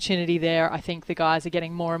there's opportunity there. I think the guys are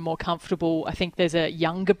getting more and more comfortable. I think there's a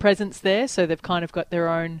younger presence there, so they've kind of got their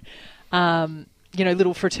own,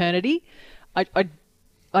 little fraternity.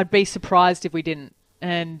 I'd be surprised if we didn't.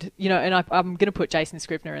 And I'm going to put Jason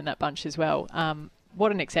Scrivener in that bunch as well.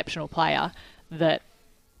 What an exceptional player that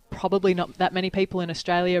probably not that many people in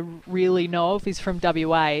Australia really know of. He's from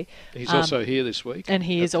WA. He's also here this week. And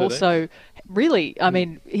he is also really,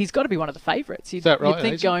 he's got to be one of the favourites. Is that right? You'd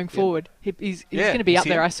think going forward, he's going to be up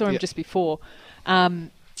there. I saw him just before.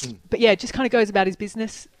 But yeah, just kind of goes about his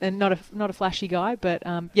business and not a flashy guy. But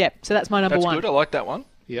so that's my number one. That's good. I like that one.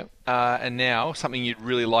 Yeah. And now, something you'd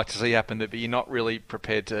really like to see happen, but you're not really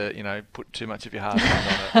prepared to, put too much of your heart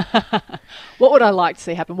on it. What would I like to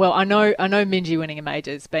see happen? Well, I know Minjee winning a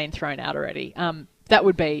major's been thrown out already. That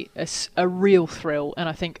would be a real thrill, and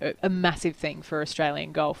I think a massive thing for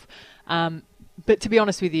Australian golf. But to be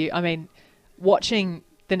honest with you, watching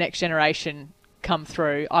the next generation come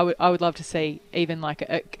through, I would love to see even like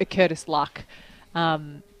a Curtis Luck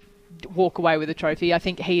walk away with a trophy. I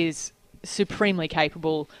think he is supremely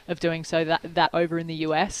capable of doing so that over in the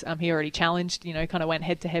US. He already challenged, kind of went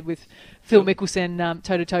head to head with Phil Mickelson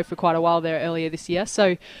toe to toe for quite a while there earlier this year.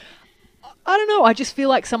 So I don't know. I just feel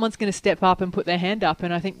like someone's going to step up and put their hand up,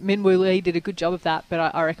 and I think Min Woo Lee did a good job of that.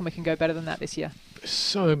 But I reckon we can go better than that this year.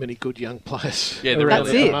 So many good young players. Yeah, around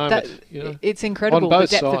that's it. Moment, it's incredible, the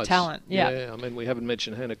depth sides. of talent. Yeah. We haven't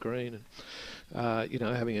mentioned Hannah Green, and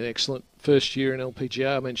having an excellent first year in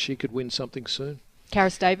LPGA. She could win something soon.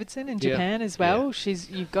 Karis Davidson in Japan as well. Yeah.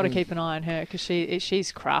 You've got to keep an eye on her because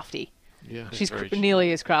she's crafty. Yeah, she's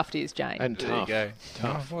nearly as crafty as Jane. And tough. There you go.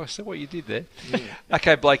 Tough. Oh, I see what you did there. Yeah.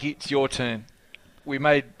 Okay, Blakey, it's your turn. We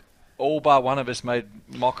made all bar one of us made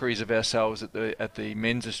mockeries of ourselves at the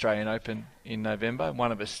Men's Australian Open in November.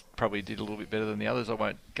 One of us probably did a little bit better than the others. I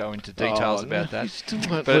won't go into details about that. You still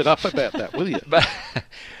won't let up about that, will you? But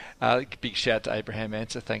big shout to Abraham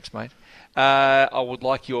Answer. Thanks, mate. I would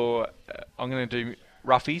like your. I'm going to do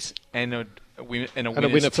roughies and a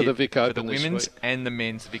winner for the Vic Open for the women's and the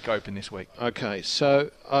men's Vic Open this week. Okay, so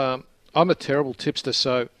I'm a terrible tipster,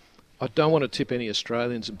 so I don't want to tip any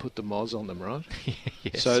Australians and put the Moz on them, right?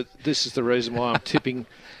 Yes. So this is the reason why I'm tipping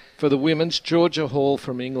for the women's. Georgia Hall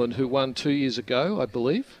from England, who won 2 years ago, I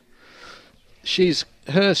believe.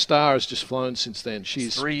 Her star has just flown since then.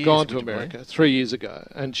 She's gone to America 3 years ago,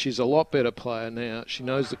 and she's a lot better player now. She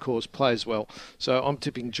knows the course, plays well. So I'm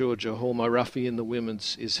tipping Georgia Hall. My roughie in the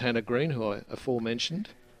women's is Hannah Green, who I aforementioned.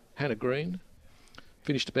 Hannah Green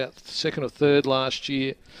finished about second or third last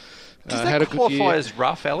year. Does that qualify as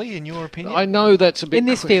rough, Ali, in your opinion? I know that's a bit... In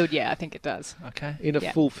this field, yeah, I think it does. Okay. In a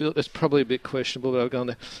full field, it's probably a bit questionable, but I've gone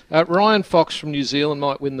there. Ryan Fox from New Zealand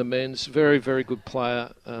might win the men's. Very, very good player.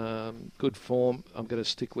 Good form. I'm going to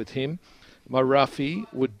stick with him. My roughie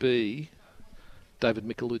would be David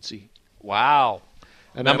Micheluzzi. Wow.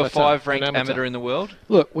 Number 5 ranked amateur in the world?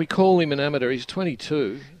 Look, we call him an amateur. He's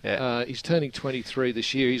 22. Yeah. He's turning 23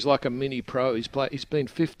 this year. He's like a mini pro. He's been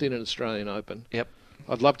 5th in an Australian Open. Yep.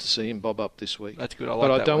 I'd love to see him bob up this week. That's good. I like that.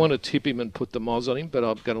 But I don't want to tip him and put the Moz on him, but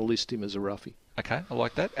I'm going to list him as a roughie. Okay, I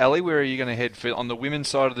like that. Ali, where are you going to head for? On the women's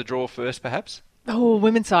side of the draw first, perhaps? Oh,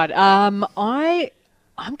 women's side. I'm going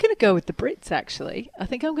to go with the Brits, actually. I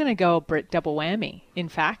think I'm going to go a Brit double whammy, in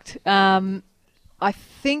fact. I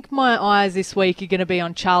think my eyes this week are going to be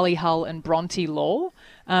on Charlie Hull and Bronte Law.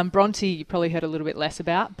 Bronte, you probably heard a little bit less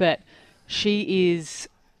about, but she is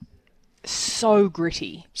so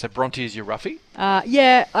gritty. So Bronte is your roughie?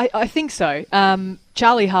 Yeah, I think so.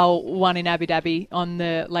 Charlie Hull won in Abu Dhabi on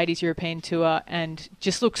the Ladies European Tour and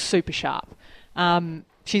just looks super sharp.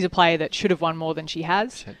 She's a player that should have won more than she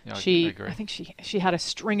has. I agree. I think she had a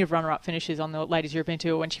string of runner-up finishes on the Ladies European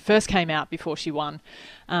Tour when she first came out before she won.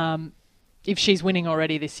 If she's winning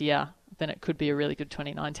already this year, then it could be a really good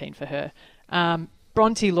 2019 for her.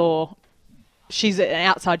 Bronte Law, she's an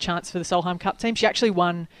outside chance for the Solheim Cup team. She actually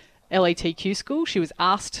won LETQ school. She was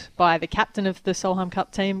asked by the captain of the Solheim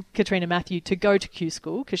Cup team, Katrina Matthew, to go to Q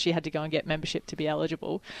school because she had to go and get membership to be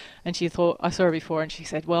eligible. And she thought, I saw her before, and she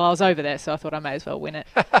said, well, I was over there, so I thought I may as well win it.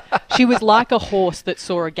 She was like a horse that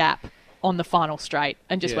saw a gap on the final straight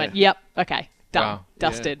and just went, yep, okay, done, Wow.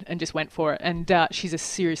 dusted, and just went for it. And she's a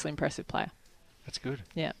seriously impressive player. That's good.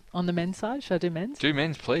 Yeah. On the men's side, should I do men's? Do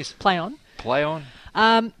men's, please. Play on. Play on.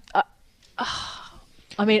 I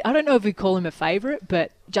mean, I don't know if we call him a favourite,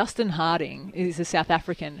 but Justin Harding is a South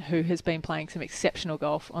African who has been playing some exceptional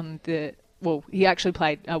golf on the... Well, he actually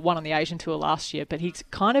played one on the Asian Tour last year, but he's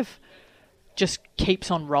kind of just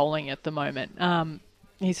keeps on rolling at the moment.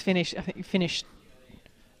 He's finished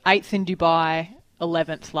 8th in Dubai,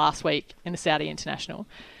 11th last week in the Saudi International,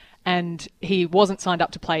 and he wasn't signed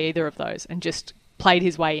up to play either of those and just played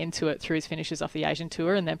his way into it through his finishes off the Asian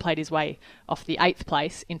Tour and then played his way off the 8th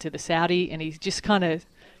place into the Saudi, and he just kind of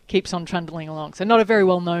keeps on trundling along. So not a very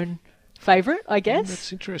well-known favourite, I guess.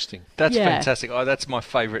 That's interesting. That's fantastic. Oh, that's my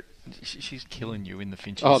favourite. She's killing you in the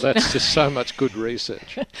Finches. Oh, that's just so much good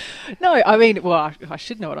research. No, I mean, well, I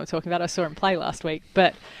should know what I'm talking about. I saw him play last week.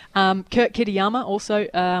 But Kurt Kitayama, also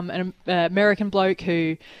an American bloke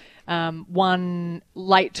who won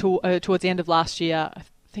late towards the end of last year. I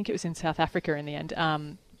think it was in South Africa in the end.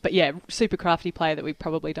 But yeah, super crafty player that we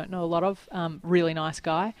probably don't know a lot of. Really nice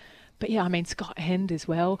guy. But yeah, I mean, Scott Hend as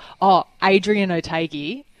well. Oh, Adrian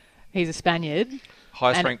Otaegui. He's a Spaniard.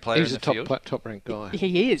 Highest ranked player in the field. He's a top ranked guy.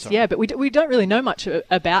 He is, yeah, but we don't really know much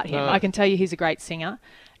about him. No. I can tell you he's a great singer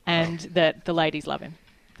and that the ladies love him.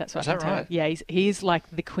 That's what I can tell you. Yeah, he's like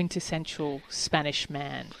the quintessential Spanish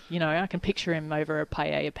man. You know, I can picture him over a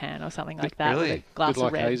paella pan or something like that. Really? With a glass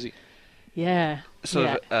of red. Hazy. Yeah.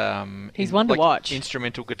 Sort of, he's one to watch.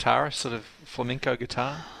 Instrumental guitarist, sort of flamenco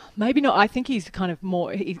guitar. Maybe not. I think he's kind of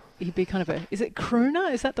more, he'd be kind of a, is it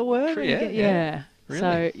crooner? Is that the word? Yeah. Really?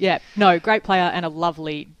 So, yeah, no, great player and a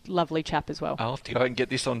lovely, lovely chap as well. I'll have to go and get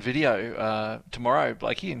this on video tomorrow,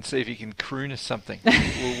 Blakey, and see if you can croon us something.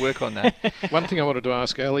 We'll work on that. One thing I wanted to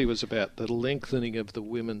ask Ali was about the lengthening of the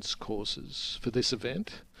women's courses for this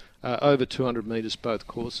event. Over 200 metres, both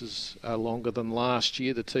courses are longer than last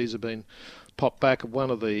year. The tees have been popped back. One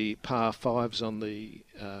of the par fives on the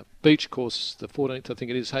beach course, the 14th, I think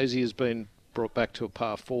it is, Hazy, has been brought back to a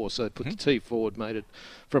par 4, so they put the tee forward, made it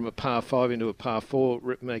from a par 5 into a par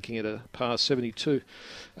 4, making it a par 72.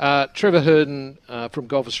 Trevor Herden from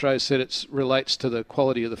Golf Australia said it relates to the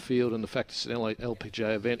quality of the field and the fact it's an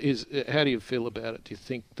LPGA event. How do you feel about it? Do you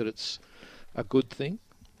think that it's a good thing?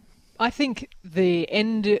 I think the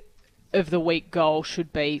end of the week goal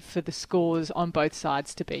should be for the scores on both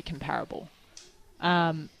sides to be comparable.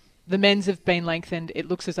 The men's have been lengthened. It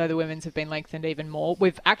looks as though the women's have been lengthened even more.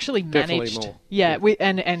 We've actually managed, definitely more. Yeah.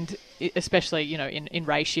 And especially in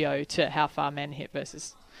ratio to how far men hit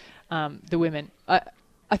versus the women.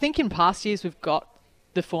 I think in past years we've got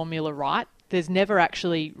the formula right. There's never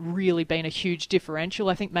actually really been a huge differential.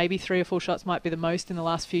 I think maybe 3 or 4 shots might be the most in the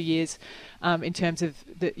last few years in terms of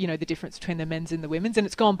the difference between the men's and the women's, and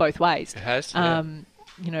it's gone both ways. It has, yeah.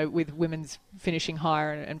 With women's finishing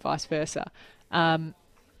higher and vice versa.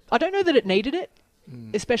 I don't know that it needed it,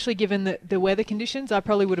 especially given the weather conditions. I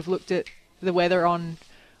probably would have looked at the weather on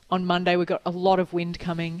Monday. We've got a lot of wind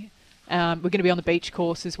coming. We're going to be on the beach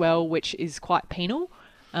course as well, which is quite penal,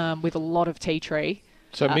 with a lot of tea tree.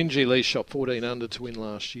 So Minjee Lee shot 14 under to win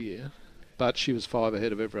last year, but she was 5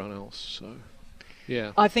 ahead of everyone else. So,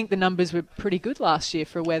 yeah. I think the numbers were pretty good last year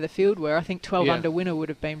for where the field were. I think 12 under winner would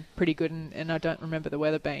have been pretty good, and I don't remember the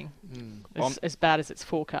weather being as bad as it's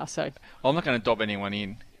forecast. So I'm not going to dob anyone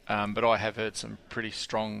in. But I have heard some pretty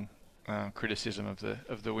strong criticism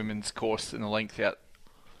of the women's course and the length out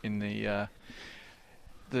in the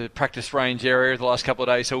practice range area the last couple of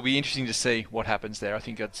days. So it'll be interesting to see what happens there. I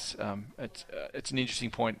think it's an interesting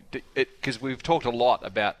point because we've talked a lot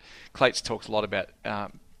about Clates talks a lot about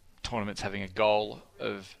tournaments having a goal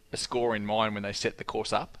of a score in mind when they set the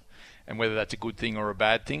course up, and whether that's a good thing or a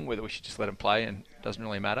bad thing, whether we should just let them play and it doesn't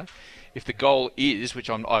really matter. If the goal is, which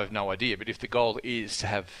I have no idea, but if the goal is to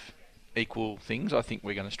have equal things, I think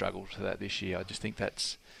we're going to struggle to that this year. I just think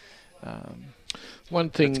that's... One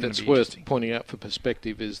thing that's worth pointing out for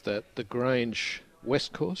perspective is that the Grange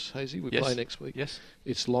West course, Hazy, we play next week. Yes.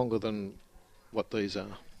 It's longer than what these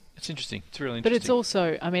are. It's interesting. It's really interesting. But it's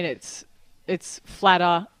also, I mean, it's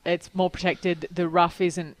flatter, it's more protected, the rough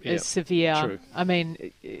isn't as severe. True. I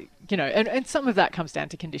mean, and some of that comes down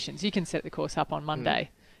to conditions. You can set the course up on Monday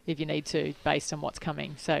if you need to, based on what's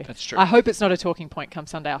coming. So that's true. I hope it's not a talking point come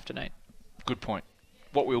Sunday afternoon. Good point.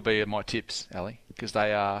 what will be my tips, Ali, because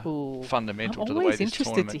they are fundamental to the way this tournament goes. I'm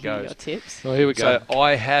always interested to hear your tips. Oh, here we go. So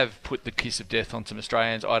I have put the kiss of death on some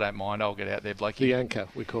Australians. I don't mind. I'll get out there, Blakey. The anchor,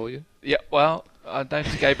 we call you. Yeah, well, I don't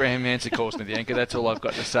think Abraham Manser calls me the anchor. That's all I've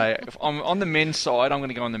got to say. If I'm on the men's side, I'm going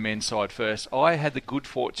to go on the men's side first. I had the good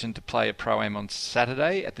fortune to play a Pro-Am on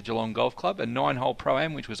Saturday at the Geelong Golf Club, a 9-hole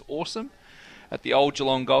Pro-Am, which was awesome, at the old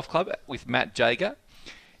Geelong Golf Club with Matt Jager.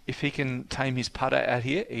 If he can tame his putter out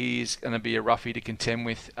here, he's going to be a roughie to contend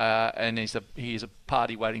with, and he is a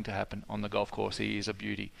party waiting to happen on the golf course. He is a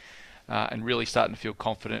beauty, and really starting to feel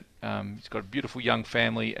confident. He's got a beautiful young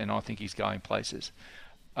family, and I think he's going places.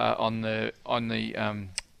 On the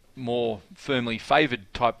more firmly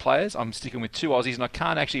favoured type players, I'm sticking with 2 Aussies, and I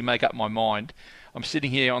can't actually make up my mind. I'm sitting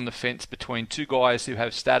here on the fence between 2 guys who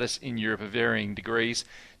have status in Europe of varying degrees.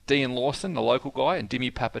 Dean Lawson, the local guy, and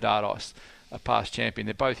Dimi Papadakis, a past champion.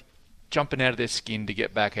 They're both jumping out of their skin to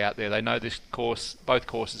get back out there. They know this course, both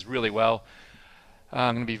courses, really well.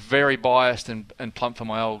 I'm going to be very biased and plump for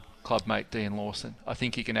my old club mate, Dean Lawson. I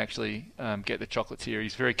think he can actually get the chocolates here.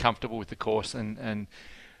 He's very comfortable with the course and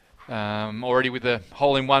already with the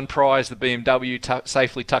hole-in-one prize, the BMW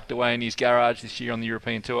safely tucked away in his garage this year on the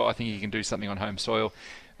European Tour. I think he can do something on home soil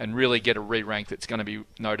and really get a re-rank that's going to be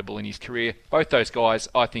notable in his career. Both those guys,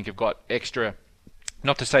 I think, have got extra.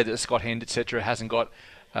 Not to say that Scott Hend, etc., hasn't got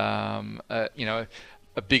a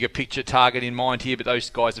bigger picture target in mind here, but those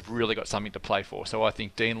guys have really got something to play for. So I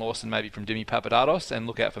think Dean Lawson maybe from Dimi Papadakis, and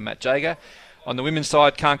look out for Matt Jager. On the women's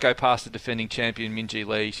side, can't go past the defending champion Minjee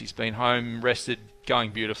Lee. She's been home, rested, going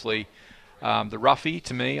beautifully. The roughie,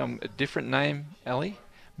 to me, a different name, Ali,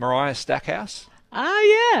 Mariah Stackhouse. Ah,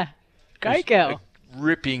 yeah. Great girl.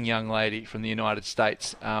 Ripping young lady from the United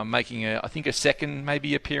States, making I think a second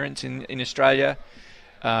maybe appearance in Australia.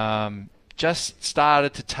 Just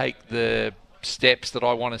started to take the steps that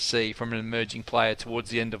I want to see from an emerging player towards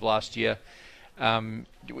the end of last year.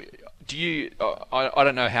 Do you? I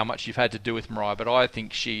don't know how much you've had to do with Mariah, but I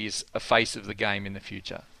think she's a face of the game in the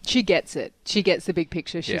future. She gets it. She gets the big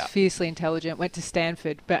picture. She's fiercely intelligent. Went to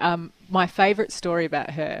Stanford, but my favourite story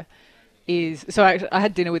about her is I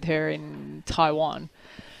had dinner with her in Taiwan,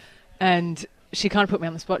 and she kind of put me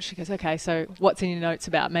on the spot. She goes, "Okay, so what's in your notes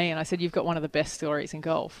about me?" And I said, "You've got one of the best stories in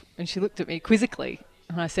golf." And she looked at me quizzically,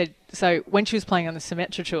 and I said, "So when she was playing on the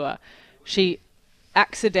Symetra Tour, she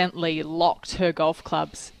accidentally locked her golf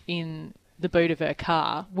clubs in the boot of her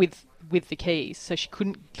car with the keys, so she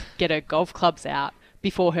couldn't get her golf clubs out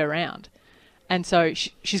before her round." And so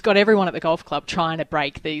she's got everyone at the golf club trying to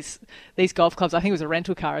break these golf clubs. I think it was a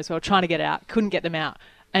rental car as well, trying to get out, couldn't get them out,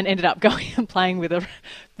 and ended up going and playing with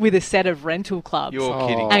a set of rental clubs. You're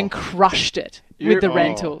kidding. And crushed it with the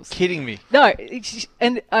rentals. Kidding me. No,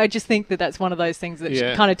 and I just think that that's one of those things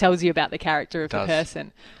that kind of tells you about the character of the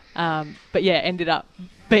person. But yeah, ended up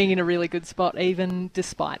being in a really good spot even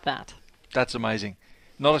despite that. That's amazing.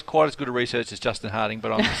 Not quite as good a research as Justin Harding,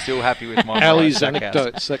 but I'm still happy with my Ali's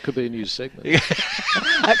anecdotes. That could be a new segment.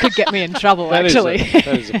 That could get me in trouble, actually.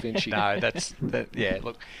 That is a pinchy. No, yeah,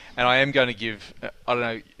 look, and I am going to give, I don't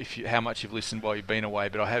know how much you've listened while you've been away,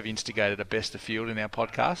 but I have instigated a best of field in our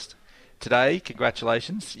podcast today.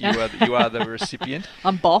 Congratulations. You are the recipient.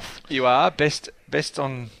 I'm boff. You are best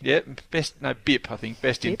on, BIP, I think,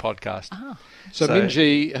 best BIP? In podcast. Ah. So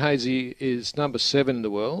Minjee Hazy is number 7 in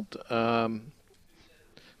the world.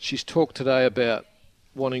 She's talked today about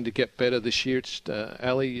wanting to get better this year. It's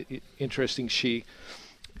Ali, interesting.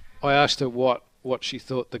 I asked her what she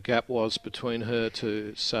thought the gap was between her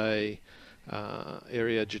to, say,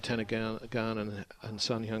 Ariya Jutanugarn and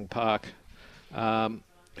Sun Hyung Park.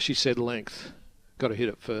 She said length. Got to hit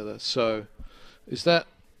it further. So is that...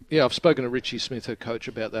 Yeah, I've spoken to Richie Smith, her coach,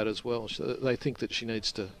 about that as well. So they think that she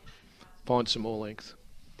needs to find some more length.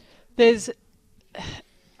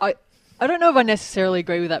 I don't know if I necessarily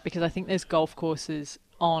agree with that, because I think there's golf courses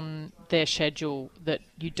on their schedule that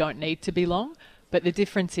you don't need to be long. But the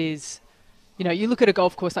difference is, you look at a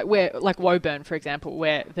golf course like Woburn, for example,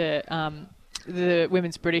 where the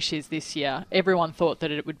Women's British is this year. Everyone thought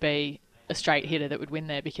that it would be a straight hitter that would win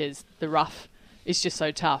there because the rough is just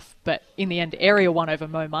so tough. But in the end, Ariya won over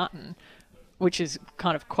Mo Martin, which is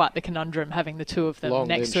kind of quite the conundrum, having the two of them long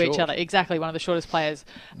next to each other. Exactly, one of the shortest players,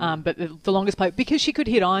 but the longest player, because she could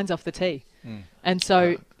hit irons off the tee. And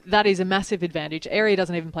so that is a massive advantage. Ariya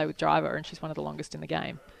doesn't even play with driver, and she's one of the longest in the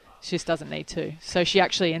game. She just doesn't need to. So she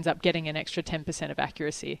actually ends up getting an extra 10% of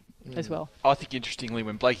accuracy as well. I think, interestingly,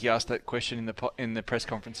 when Blakey asked that question in the press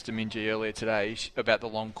conference to Minjee earlier today about the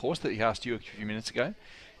long course that he asked you a few minutes ago,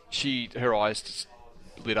 her eyes just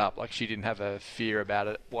lit up. Like, she didn't have a fear about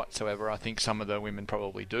it whatsoever. I think some of the women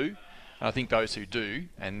probably do. And I think those who do,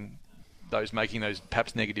 and those making those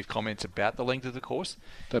perhaps negative comments about the length of the course,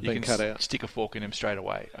 they've been cut out. Stick a fork in them straight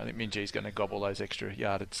away. I think Minjee's going to gobble those extra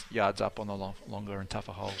yards up on the longer and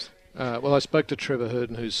tougher holes. Well, I spoke to Trevor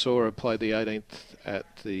Hurden, who saw her play the 18th at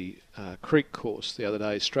the Creek course the other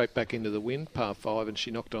day, straight back into the wind, par 5, and she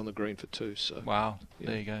knocked on the green for 2. So wow,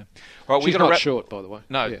 there you go. All right, she's not short, by the way.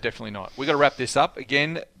 No, definitely not. We've got to wrap this up.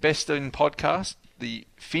 Again, Best in Podcast, the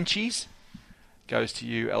Finchies, goes to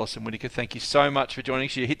you, Alison Whittaker. Thank you so much for joining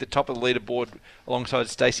us. You hit the top of the leaderboard alongside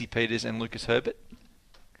Stacey Peters and Lucas Herbert.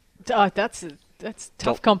 Oh, that's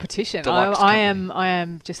tough competition. I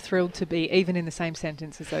am just thrilled to be even in the same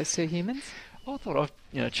sentence as those two humans. I thought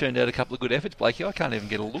I've churned out a couple of good efforts, Blakey. I can't even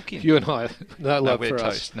get a look in. You and I, no love for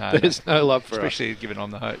us. No, there's no love for especially us. given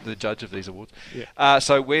I'm the judge of these awards. Yeah.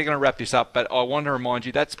 So we're going to wrap this up, but I want to remind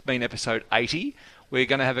you that's been episode 80. We're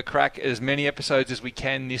going to have a crack at as many episodes as we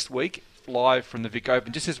can this week, live from the Vic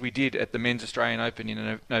Open, just as we did at the Men's Australian Open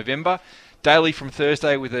in November. Daily from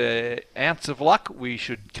Thursday with an ounce of luck. We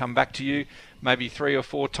should come back to you maybe 3 or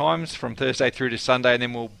 4 times from Thursday through to Sunday, and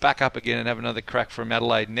then we'll back up again and have another crack from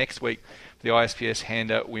Adelaide next week, the ISPS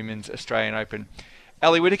Handa Women's Australian Open.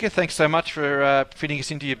 Ali Whittaker, thanks so much for fitting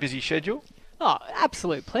us into your busy schedule. Oh,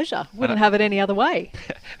 absolute pleasure. Wouldn't have it any other way.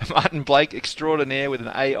 Martin Blake, extraordinaire with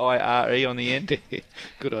an A-I-R-E on the end.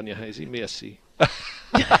 Good on you, Hazy. Merci.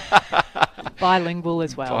 Bilingual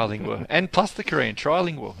as well. Bilingual. And plus the Korean.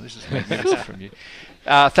 Trilingual. This is magnificent from you.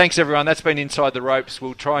 Thanks, everyone. That's been Inside the Ropes.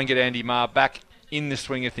 We'll try and get Andy Marr back in the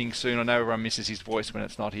swing of things soon. I know everyone misses his voice when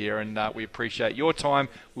it's not here, and we appreciate your time.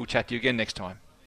 We'll chat to you again next time.